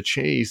Amanda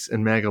Chase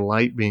and MAGA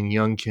light being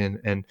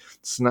Youngkin and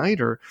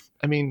Snyder,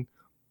 the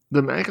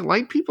MAGA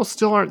light people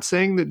still aren't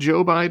saying that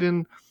Joe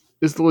Biden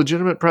is the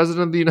legitimate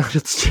president of the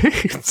United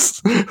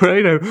States,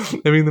 right?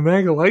 The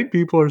MAGA light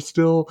people are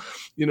still,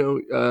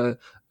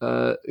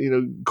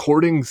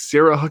 courting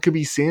Sarah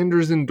Huckabee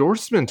Sanders'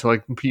 endorsement,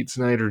 like Pete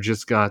Snyder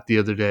just got the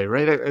other day,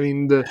 right?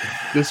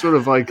 This sort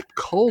of like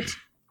cult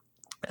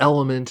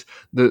element,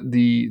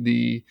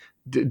 the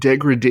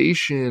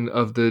degradation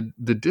of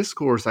the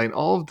discourse, and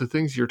all of the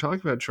things you're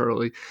talking about,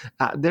 Charlie,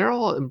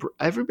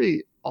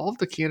 all of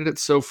the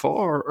candidates so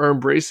far are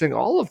embracing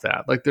all of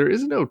that. Like there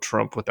is no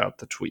Trump without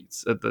the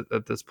tweets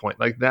at this point.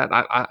 Like that,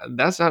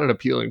 that's not an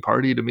appealing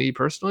party to me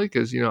personally,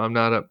 because I'm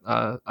not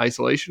a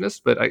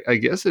isolationist, but I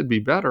guess it'd be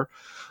better.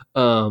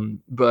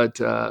 But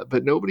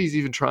nobody's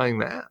even trying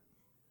that.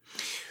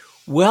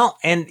 Well,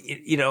 and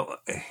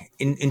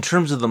in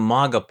terms of the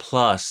MAGA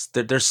plus,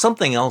 there's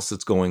something else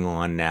that's going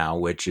on now,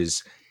 which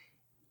is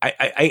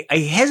I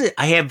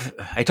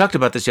talked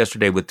about this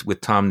yesterday with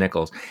Tom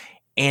Nichols.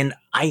 And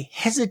I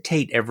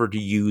hesitate ever to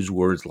use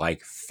words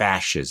like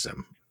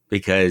fascism,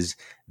 because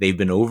they've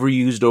been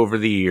overused over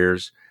the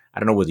years. I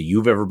don't know whether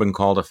you've ever been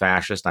called a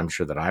fascist. I'm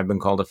sure that I've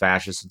been called a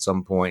fascist at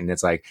some point. And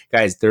it's like,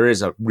 guys, there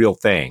is a real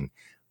thing,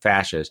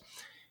 fascist.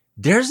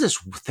 There's this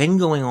thing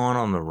going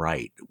on the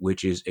right,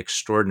 which is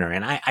extraordinary.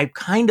 And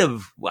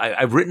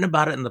I've written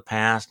about it in the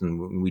past.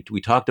 And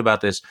we talked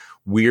about this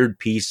weird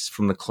piece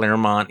from the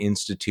Claremont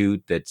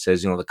Institute that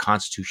says, the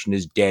Constitution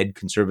is dead.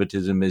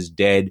 Conservatism is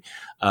dead.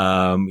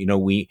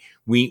 We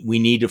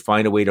need to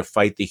find a way to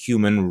fight the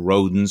human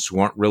rodents who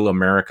aren't real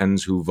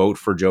Americans who vote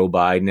for Joe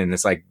Biden. And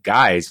it's like,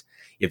 guys,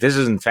 if this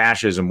isn't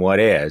fascism, what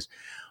is?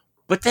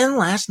 But then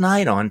last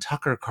night on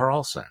Tucker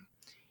Carlson,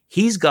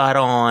 he's got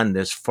on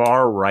this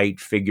far right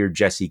figure,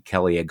 Jesse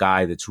Kelly, a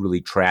guy that's really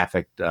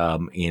trafficked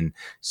in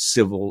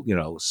civil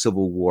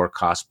war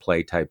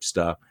cosplay type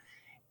stuff.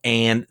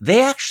 And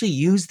they actually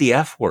use the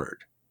F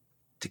word.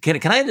 I'm going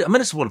to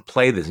just want to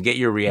play this and get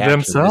your reaction.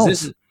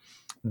 Themselves.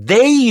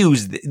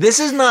 This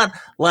is not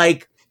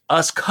like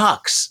us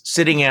cucks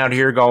sitting out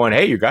here going,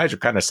 hey, you guys are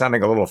kind of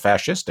sounding a little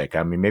fascistic.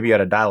 Maybe you ought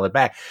to dial it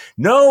back.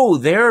 No,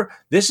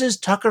 this is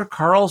Tucker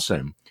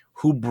Carlson,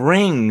 who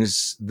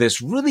brings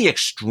this really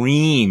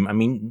extreme.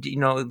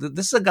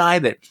 This is a guy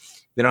that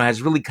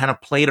has really kind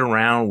of played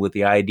around with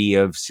the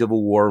idea of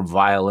civil war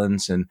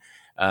violence and,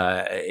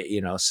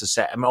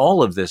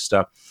 all of this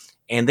stuff.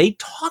 And they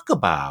talk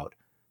about,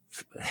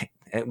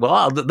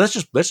 well, let's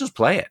just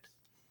play it.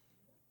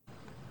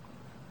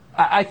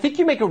 I think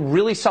you make a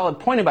really solid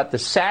point about the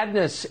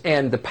sadness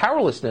and the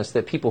powerlessness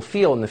that people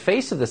feel in the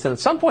face of this. And at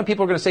some point,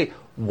 people are going to say,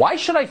 why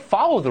should I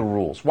follow the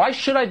rules? Why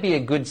should I be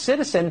a good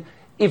citizen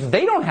if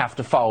they don't have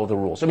to follow the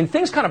rules? I mean,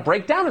 things kind of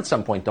break down at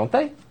some point, don't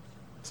they?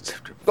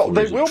 Well,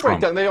 they will break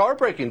down. They are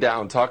breaking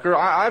down, Tucker.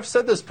 I've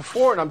said this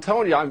before, and I'm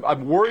telling you,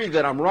 I'm worried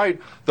that I'm right.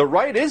 The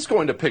right is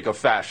going to pick a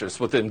fascist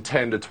within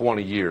 10 to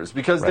 20 years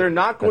because they're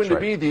not going to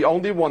be the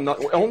only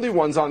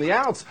ones on the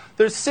outs.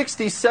 There's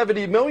 60,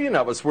 70 million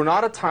of us. We're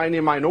not a tiny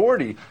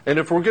minority. And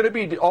if we're going to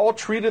be all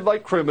treated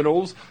like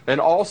criminals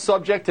and all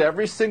subject to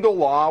every single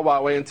law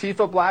while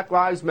Antifa, Black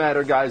Lives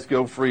Matter guys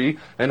go free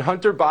and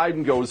Hunter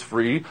Biden goes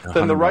free,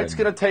 then the right's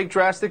going to take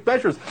drastic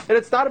measures. And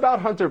it's not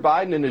about Hunter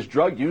Biden and his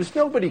drug use.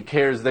 Nobody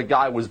cares that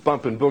guy was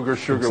bumping booger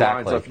sugar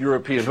lines off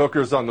European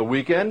hookers on the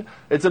weekend.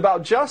 It's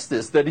about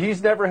justice that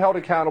he's never held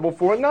accountable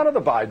for, and none of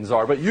the Bidens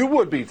are. But you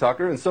would be,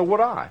 Tucker, and so would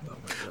I.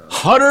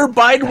 Hunter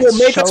Biden will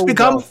make us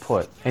become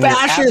fascists. And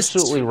you're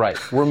absolutely right.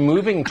 We're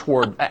moving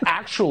toward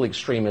actual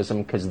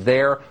extremism because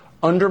they're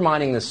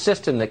undermining the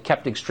system that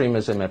kept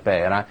extremism at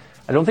bay. And I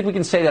don't think we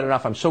can say that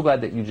enough. I'm so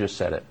glad that you just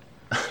said it.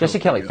 Jesse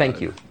Kelly, thank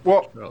you.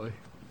 Well, really?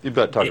 You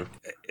bet, Tucker.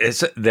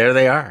 There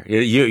they are.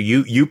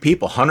 You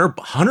people. Hunter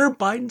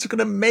Biden's going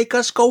to make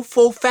us go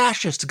full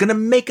fascist. Going to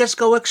make us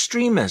go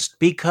extremist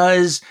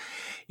because,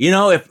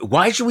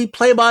 why should we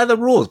play by the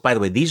rules? By the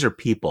way, these are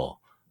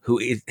people who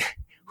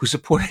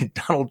supported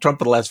Donald Trump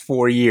for the last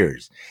 4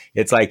 years.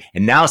 It's like,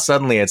 and now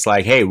suddenly it's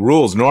like, hey,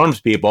 rules,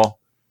 norms, people.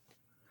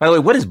 By the way,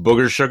 what is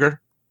booger sugar?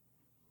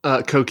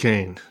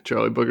 Cocaine.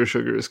 Charlie, booger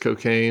sugar is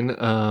cocaine,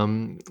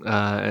 and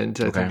I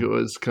think it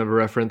was kind of a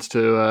reference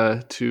to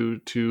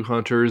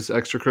Hunter's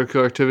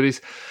extracurricular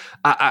activities.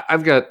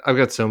 I've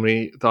got so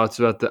many thoughts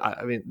about that.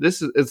 I mean,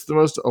 it's the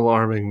most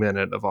alarming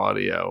minute of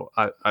audio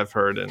I've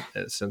heard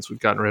since we've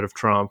gotten rid of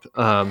Trump.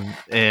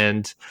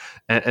 And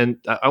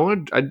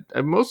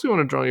I mostly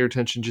want to draw your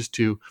attention just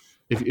to.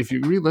 If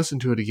you re-listen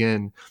to it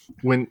again,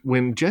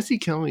 when Jesse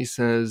Kelly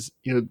says,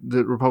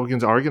 the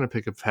Republicans are going to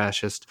pick a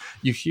fascist,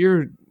 you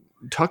hear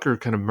Tucker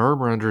kind of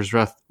murmur under his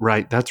breath,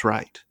 right, that's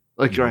right.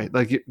 Like, mm-hmm. Right,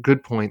 like,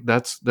 good point.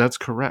 That's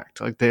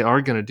correct. Like, they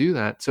are going to do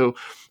that. So,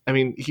 I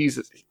mean,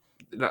 he's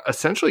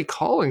essentially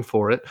calling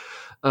for it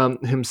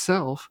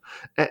himself.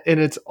 And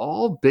it's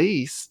all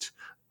based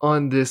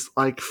on this,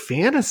 like,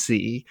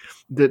 fantasy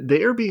that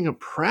they are being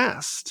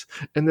oppressed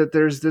and that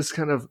there's this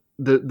kind of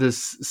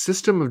this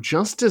system of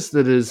justice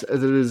that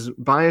is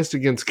biased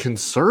against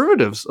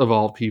conservatives of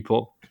all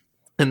people.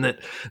 And that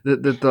they're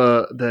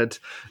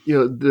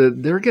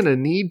going to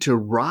need to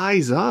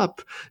rise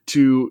up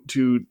to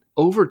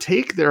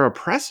overtake their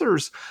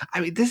oppressors.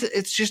 I mean,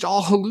 it's just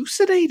all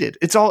hallucinated.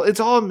 It's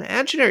all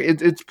imaginary.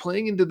 It's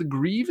playing into the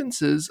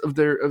grievances of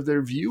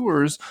their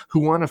viewers who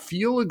want to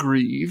feel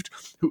aggrieved,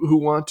 who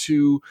want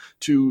to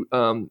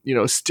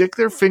stick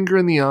their finger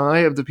in the eye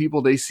of the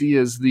people they see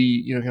as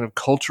the kind of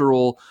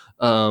cultural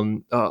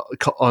on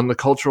the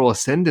cultural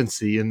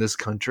ascendancy in this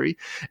country,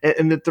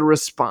 and that the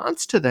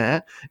response to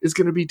that is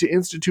going to be to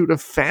institute a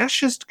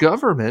fascist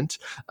government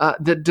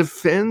that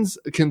defends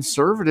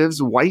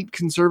conservatives, white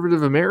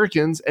conservative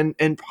Americans,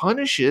 and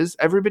punishes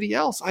everybody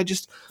else. I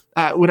just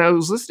when I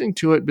was listening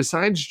to it,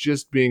 besides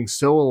just being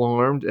so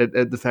alarmed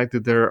at the fact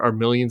that there are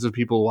millions of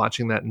people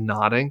watching that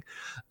nodding,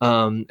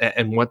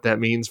 and what that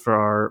means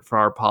for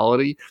our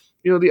polity,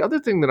 the other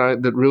thing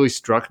that really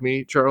struck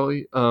me,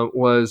 Charlie,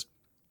 was.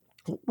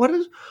 What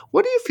do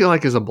you feel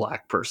like as a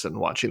black person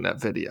watching that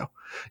video?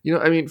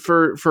 I mean,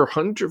 for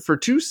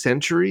 2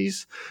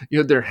 centuries,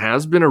 there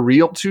has been a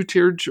real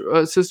 2-tiered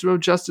system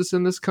of justice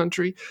in this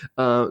country.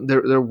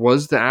 There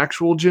was the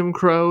actual Jim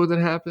Crow that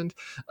happened.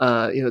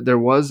 There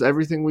was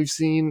everything we've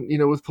seen,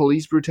 with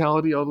police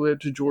brutality all the way up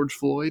to George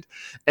Floyd.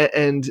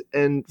 And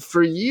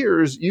for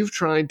years, you've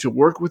tried to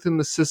work within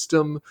the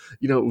system,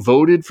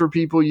 voted for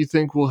people you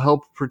think will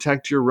help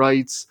protect your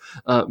rights,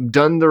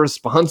 done the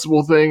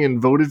responsible thing and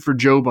voted for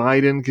Joe Biden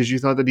because you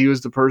thought that he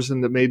was the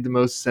person that made the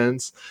most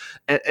sense.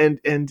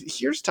 And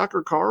here's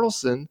Tucker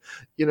Carlson,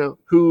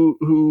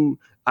 who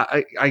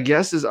I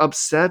guess is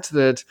upset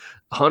that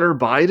Hunter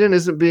Biden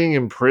isn't being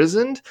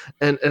imprisoned,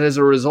 and as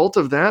a result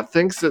of that,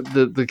 thinks that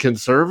the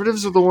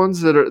conservatives are the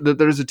ones that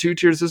there's a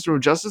 2-tiered system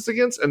of justice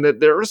against, and that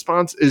their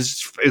response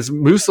is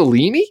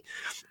Mussolini.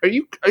 Are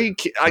you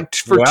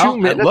for 2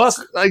 minutes? Look,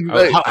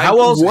 how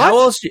else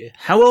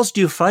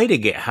do you fight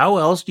against? How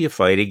else do you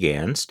fight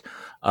against?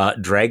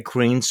 Drag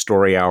Queen,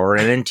 Story Hour,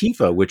 and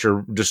Antifa, which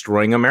are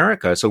destroying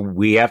America. So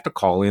we have to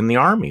call in the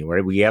army,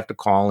 right? We have to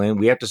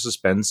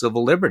suspend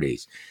civil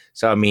liberties.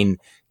 So, I mean,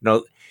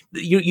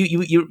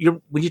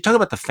 you when you talk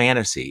about the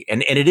fantasy,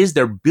 and it is,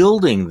 they're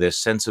building this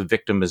sense of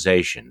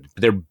victimization.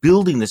 They're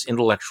building this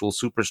intellectual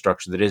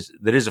superstructure that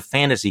is a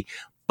fantasy,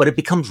 but it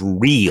becomes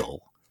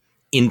real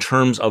in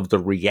terms of the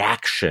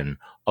reaction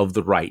of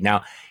the right.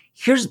 Now,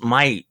 Here's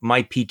my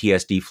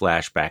PTSD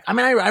flashback. I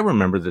mean, I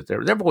remember that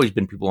there have always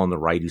been people on the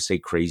right who say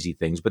crazy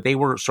things, but they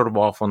were sort of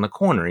off on the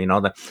corner.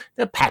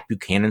 The Pat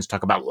Buchanan's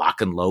talk about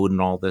lock and load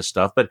and all this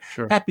stuff, but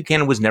sure. Pat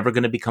Buchanan was never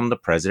going to become the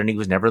president. He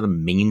was never the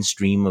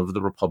mainstream of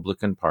the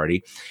Republican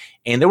Party.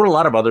 And there were a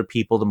lot of other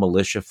people, the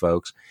militia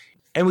folks.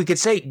 And we could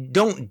say,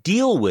 don't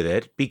deal with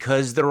it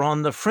because they're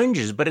on the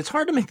fringes. But it's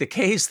hard to make the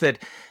case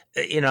that,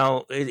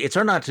 it's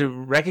hard not to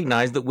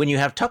recognize that when you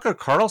have Tucker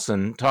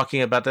Carlson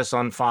talking about this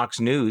on Fox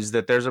News,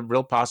 that there's a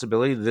real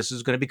possibility that this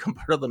is going to become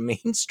part of the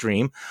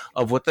mainstream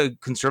of what the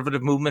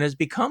conservative movement has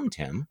become,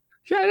 Tim.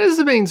 Yeah, it is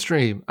the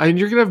mainstream. I mean,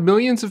 you're going to have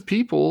millions of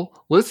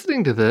people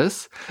listening to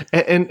this,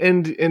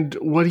 and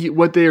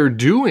what they are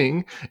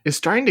doing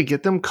is trying to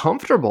get them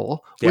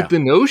comfortable with the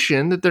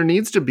notion that there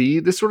needs to be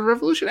this sort of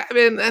revolution. I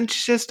mean, and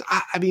just,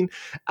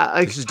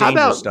 this is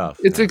dangerous stuff.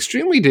 It's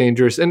extremely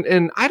dangerous,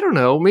 and I don't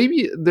know.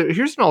 Maybe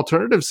here's an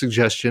alternative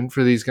suggestion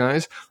for these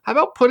guys. How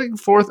about putting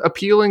forth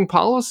appealing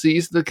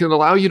policies that can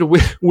allow you to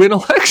win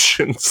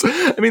elections?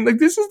 I mean, like,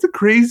 this is the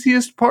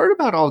craziest part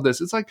about all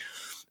this. It's like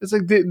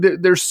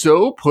they're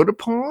so put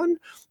upon,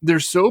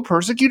 they're so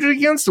persecuted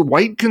against the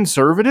white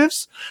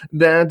conservatives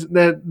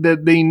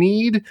that they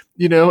need,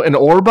 an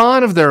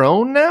Orban of their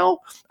own now.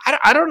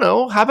 I don't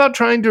know. How about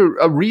trying to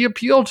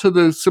reappeal to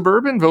the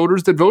suburban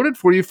voters that voted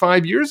for you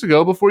 5 years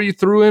ago before you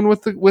threw in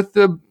with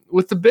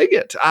the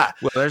bigot?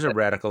 Well, there's a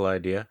radical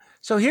idea.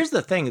 So here's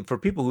the thing for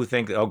people who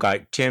think, oh,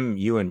 God, Tim,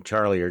 you and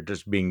Charlie are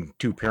just being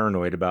too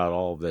paranoid about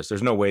all of this.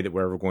 There's no way that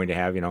we're ever going to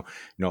have,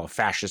 a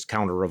fascist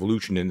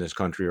counter-revolution in this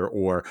country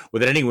or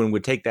that anyone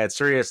would take that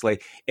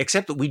seriously,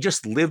 except that we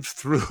just lived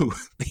through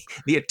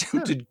the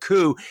attempted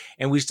coup,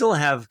 and we still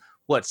have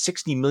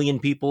 60 million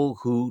people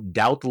who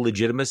doubt the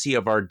legitimacy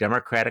of our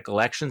democratic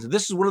elections.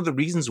 This is one of the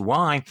reasons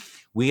why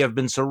we have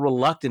been so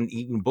reluctant,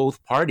 even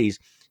both parties,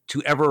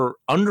 to ever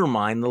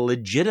undermine the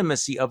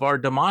legitimacy of our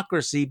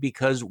democracy,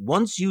 because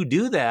once you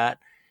do that,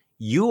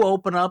 you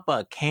open up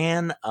a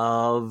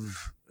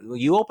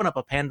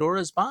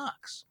Pandora's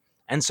box.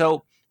 And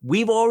so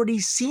we've already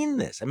seen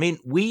this. I mean,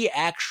 we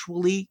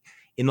actually,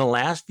 in the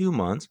last few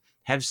months,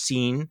 have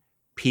seen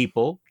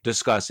people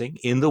discussing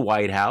in the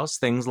White House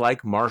things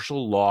like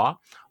martial law,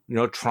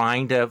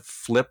 trying to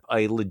flip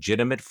a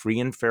legitimate, free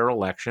and fair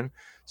election.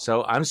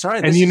 So I'm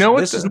sorry, this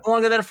is no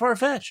longer that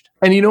far-fetched.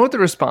 And you know what the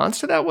response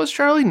to that was,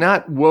 Charlie?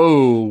 Not,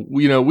 whoa,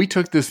 we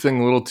took this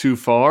thing a little too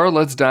far,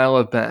 let's dial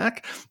it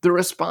back. The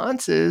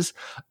response is,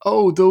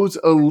 oh, those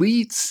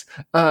elites,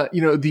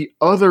 the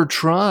other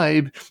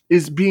tribe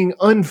is being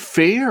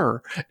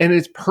unfair and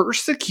it's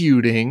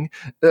persecuting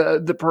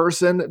the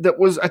person that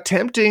was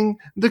attempting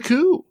the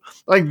coup.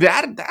 Like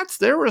that's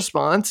their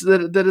response,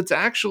 that it's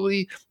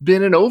actually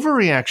been an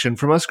overreaction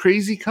from us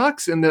crazy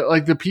cucks, and that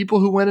like the people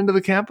who went into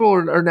the Capitol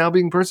are now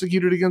being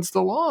persecuted against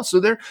the law.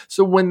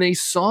 So when they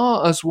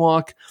saw us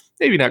walk,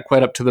 maybe not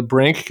quite up to the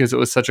brink because it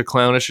was such a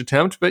clownish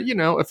attempt, but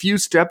a few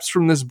steps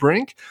from this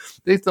brink,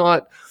 they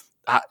thought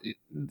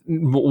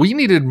we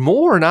needed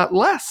more, not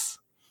less.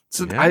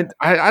 So yeah.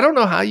 I don't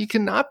know how you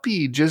can not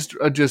be just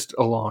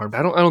alarmed.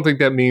 I don't think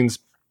that means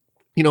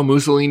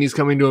Mussolini's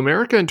coming to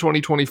America in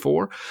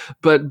 2024,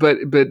 but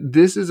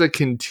this is a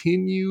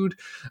continued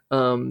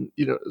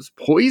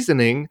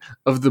poisoning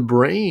of the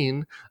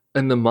brain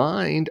and the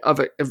mind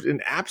of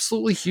an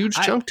absolutely huge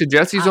chunk, to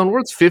Jesse's own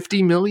words,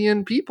 50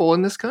 million people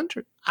in this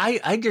country.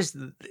 I just,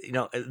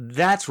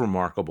 that's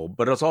remarkable,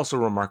 but it's also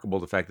remarkable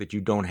the fact that you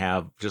don't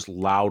have just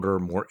louder,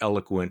 more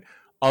eloquent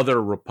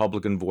other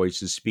Republican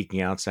voices speaking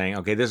out saying,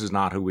 okay, this is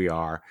not who we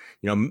are.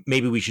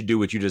 Maybe we should do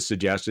what you just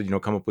suggested,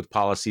 come up with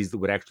policies that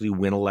would actually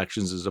win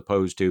elections as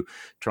opposed to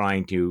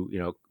trying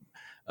to,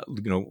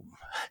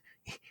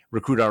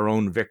 recruit our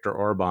own Viktor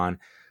Orban.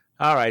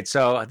 All right,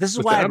 so this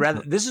is why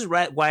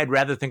I'd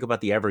rather think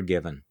about the Ever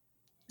Given.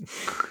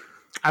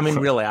 I mean,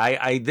 really,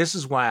 this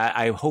is why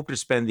I hope to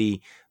spend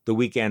the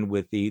weekend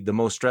with the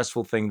most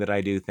stressful thing that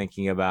I do,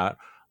 thinking about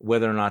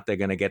whether or not they're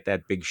going to get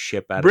that big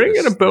ship out Bring of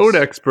this. Bring in a boat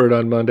expert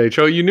on Monday,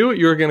 Joe. You knew what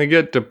you were going to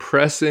get,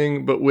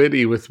 depressing but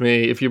witty with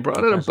me. If you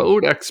brought in a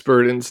boat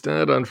expert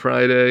instead on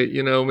Friday,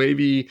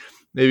 maybe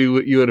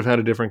you would have had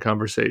a different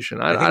conversation.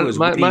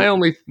 My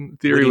only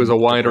theory was a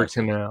wider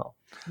canal.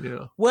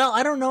 Yeah. Well,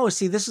 I don't know.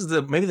 See,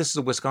 maybe this is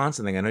a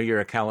Wisconsin thing. I know you're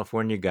a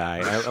California guy.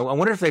 I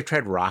wonder if they've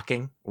tried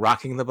rocking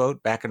the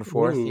boat back and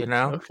forth. Ooh,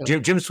 okay.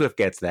 Jim Swift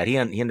gets that. He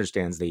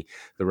understands the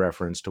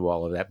reference to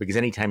all of that, because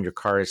anytime your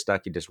car is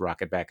stuck, you just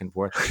rock it back and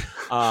forth.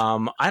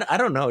 I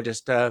don't know.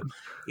 Just I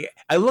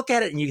look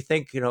at it and you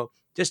think,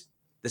 just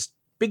this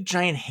big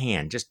giant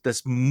hand,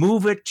 just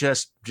move it,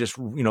 just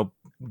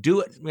do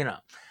it.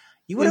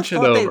 You would have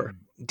thought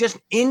just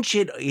inch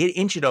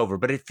it over,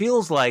 but it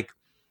feels like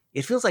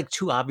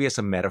too obvious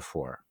a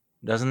metaphor,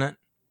 doesn't it?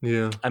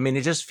 Yeah. I mean,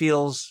 it just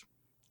feels,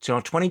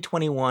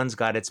 2021's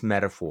got its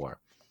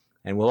metaphor.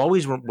 And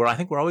I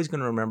think we're always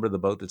going to remember the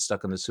boat that's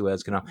stuck in the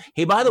Suez Canal.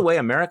 Hey, by the way,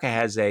 America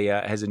has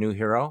a new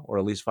hero, or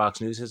at least Fox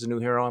News has a new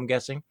hero, I'm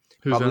guessing.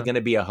 Who's probably that? Going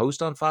to be a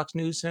host on Fox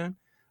News soon.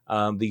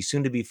 The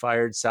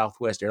soon-to-be-fired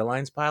Southwest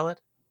Airlines pilot.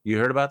 You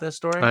heard about this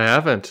story? I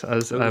haven't.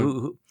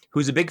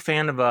 who's a big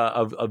fan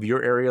of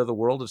your area of the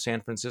world, of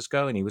San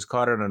Francisco, and he was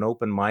caught on an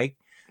open mic,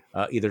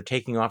 either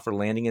taking off or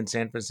landing in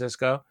San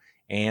Francisco.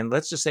 And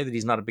let's just say that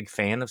he's not a big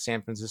fan of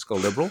San Francisco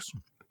liberals.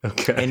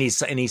 Okay. And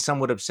he's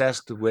somewhat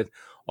obsessed with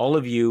all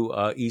of you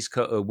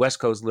West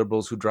Coast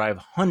liberals who drive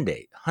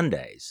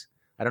Hyundais.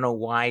 I don't know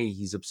why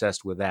he's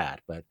obsessed with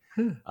that, but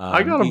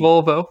I got a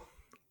Volvo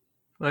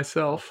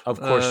myself. Of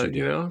course you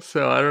do.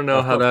 So I don't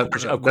know how that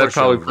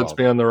probably puts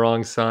me on the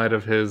wrong side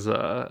of his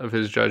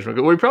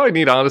judgment. We probably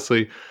need,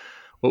 honestly,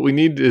 what we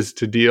need is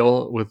to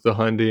deal with the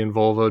Hyundai and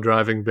Volvo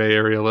driving Bay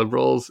Area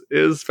liberals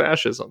is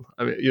fascism.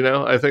 I mean,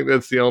 I think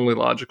that's the only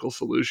logical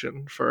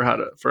solution for how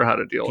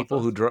to deal with people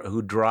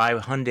who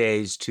drive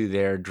Hyundais to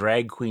their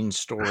drag queen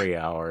story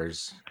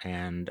hours.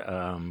 And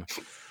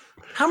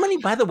how many?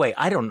 By the way,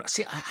 I don't know.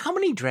 See, how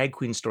many drag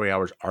queen story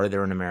hours are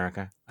there in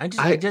America?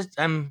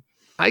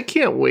 I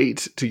can't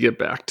wait to get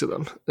back to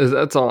them.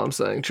 That's all I'm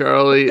saying,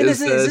 Charlie.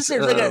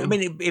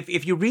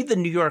 If you read the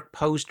New York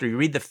Post or you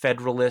read the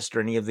Federalist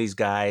or any of these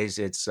guys,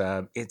 it's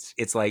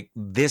like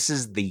this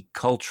is the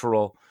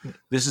cultural.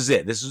 This is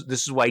it. This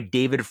is why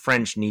David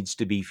French needs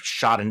to be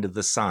shot into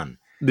the sun.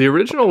 The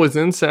original was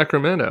in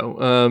Sacramento,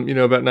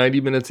 about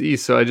 90 minutes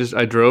east. So I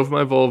drove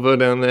my Volvo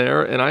down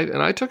there, and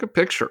I took a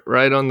picture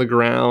right on the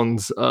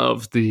grounds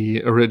of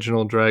the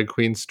original Drag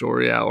Queen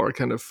Story Hour,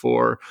 kind of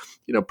for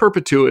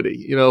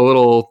perpetuity. A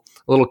little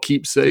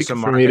keepsake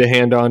for me to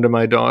hand on to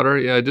my daughter.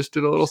 Yeah, I just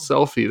did a little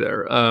selfie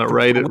there,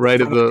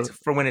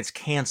 for when it's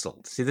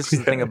canceled. See, this is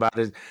the thing about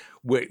it.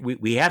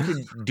 We have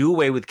to do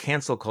away with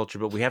cancel culture,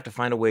 but we have to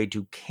find a way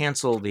to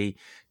cancel the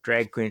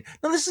drag queen.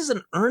 Now, this is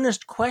an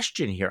earnest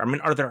question here. I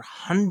mean, are there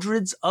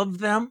hundreds of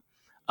them?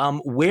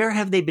 Where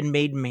have they been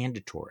made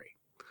mandatory?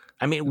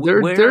 I mean,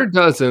 there are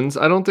dozens.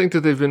 I don't think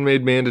that they've been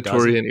made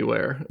mandatory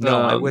anywhere.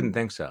 No, I wouldn't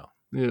think so.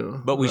 Yeah,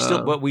 but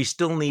we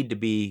still need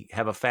to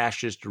have a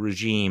fascist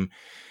regime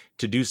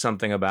to do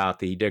something about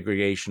the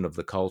degradation of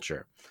the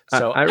culture.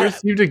 So I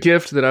received a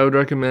gift that I would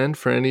recommend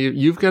for any.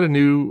 You've got a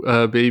new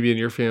baby in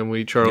your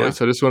family, Charlie. Yeah.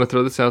 So I just want to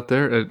throw this out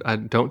there. I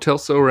don't tell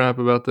SoRap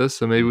about this,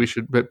 so maybe we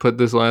should put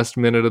this last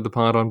minute of the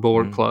pod on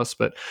Bulwark Plus.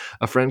 But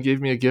a friend gave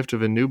me a gift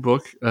of a new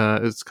book.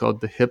 It's called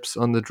 "The Hips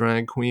on the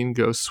Drag Queen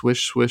Go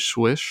Swish Swish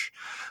Swish."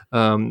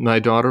 My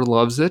daughter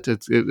loves it.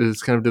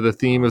 It's kind of to the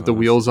theme of the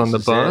wheels on the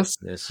bus.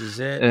 This is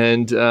it,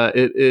 and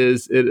it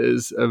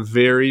is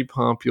very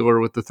popular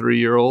with the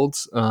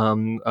 3-year-olds.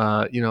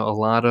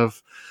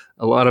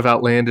 A lot of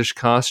outlandish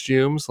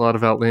costumes, a lot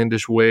of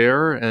outlandish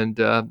wear, and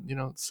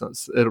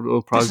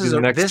it'll probably be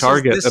the next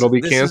Target. It'll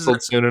be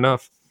canceled soon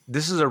enough.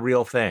 This is a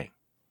real thing.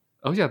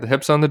 Oh yeah, The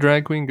Hips on the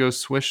Drag Queen Go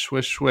Swish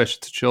Swish Swish.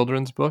 It's a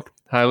children's book.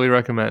 Highly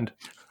recommend.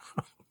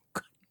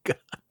 God.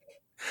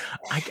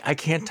 I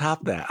can't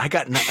top that. I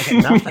got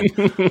nothing.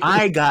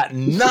 I got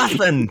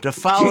nothing to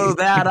follow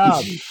that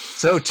up.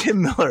 So,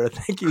 Tim Miller,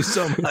 thank you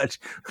so much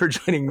for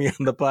joining me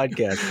on the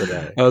podcast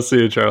today. I'll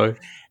see you, Charlie.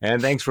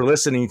 And thanks for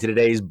listening to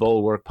today's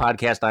Bulwark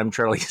podcast. I'm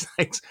Charlie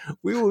Sykes.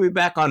 We will be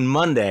back on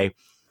Monday,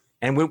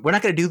 and we're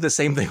not going to do the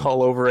same thing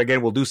all over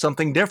again. We'll do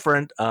something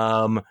different.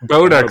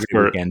 Boat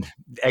expert.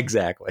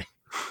 Exactly.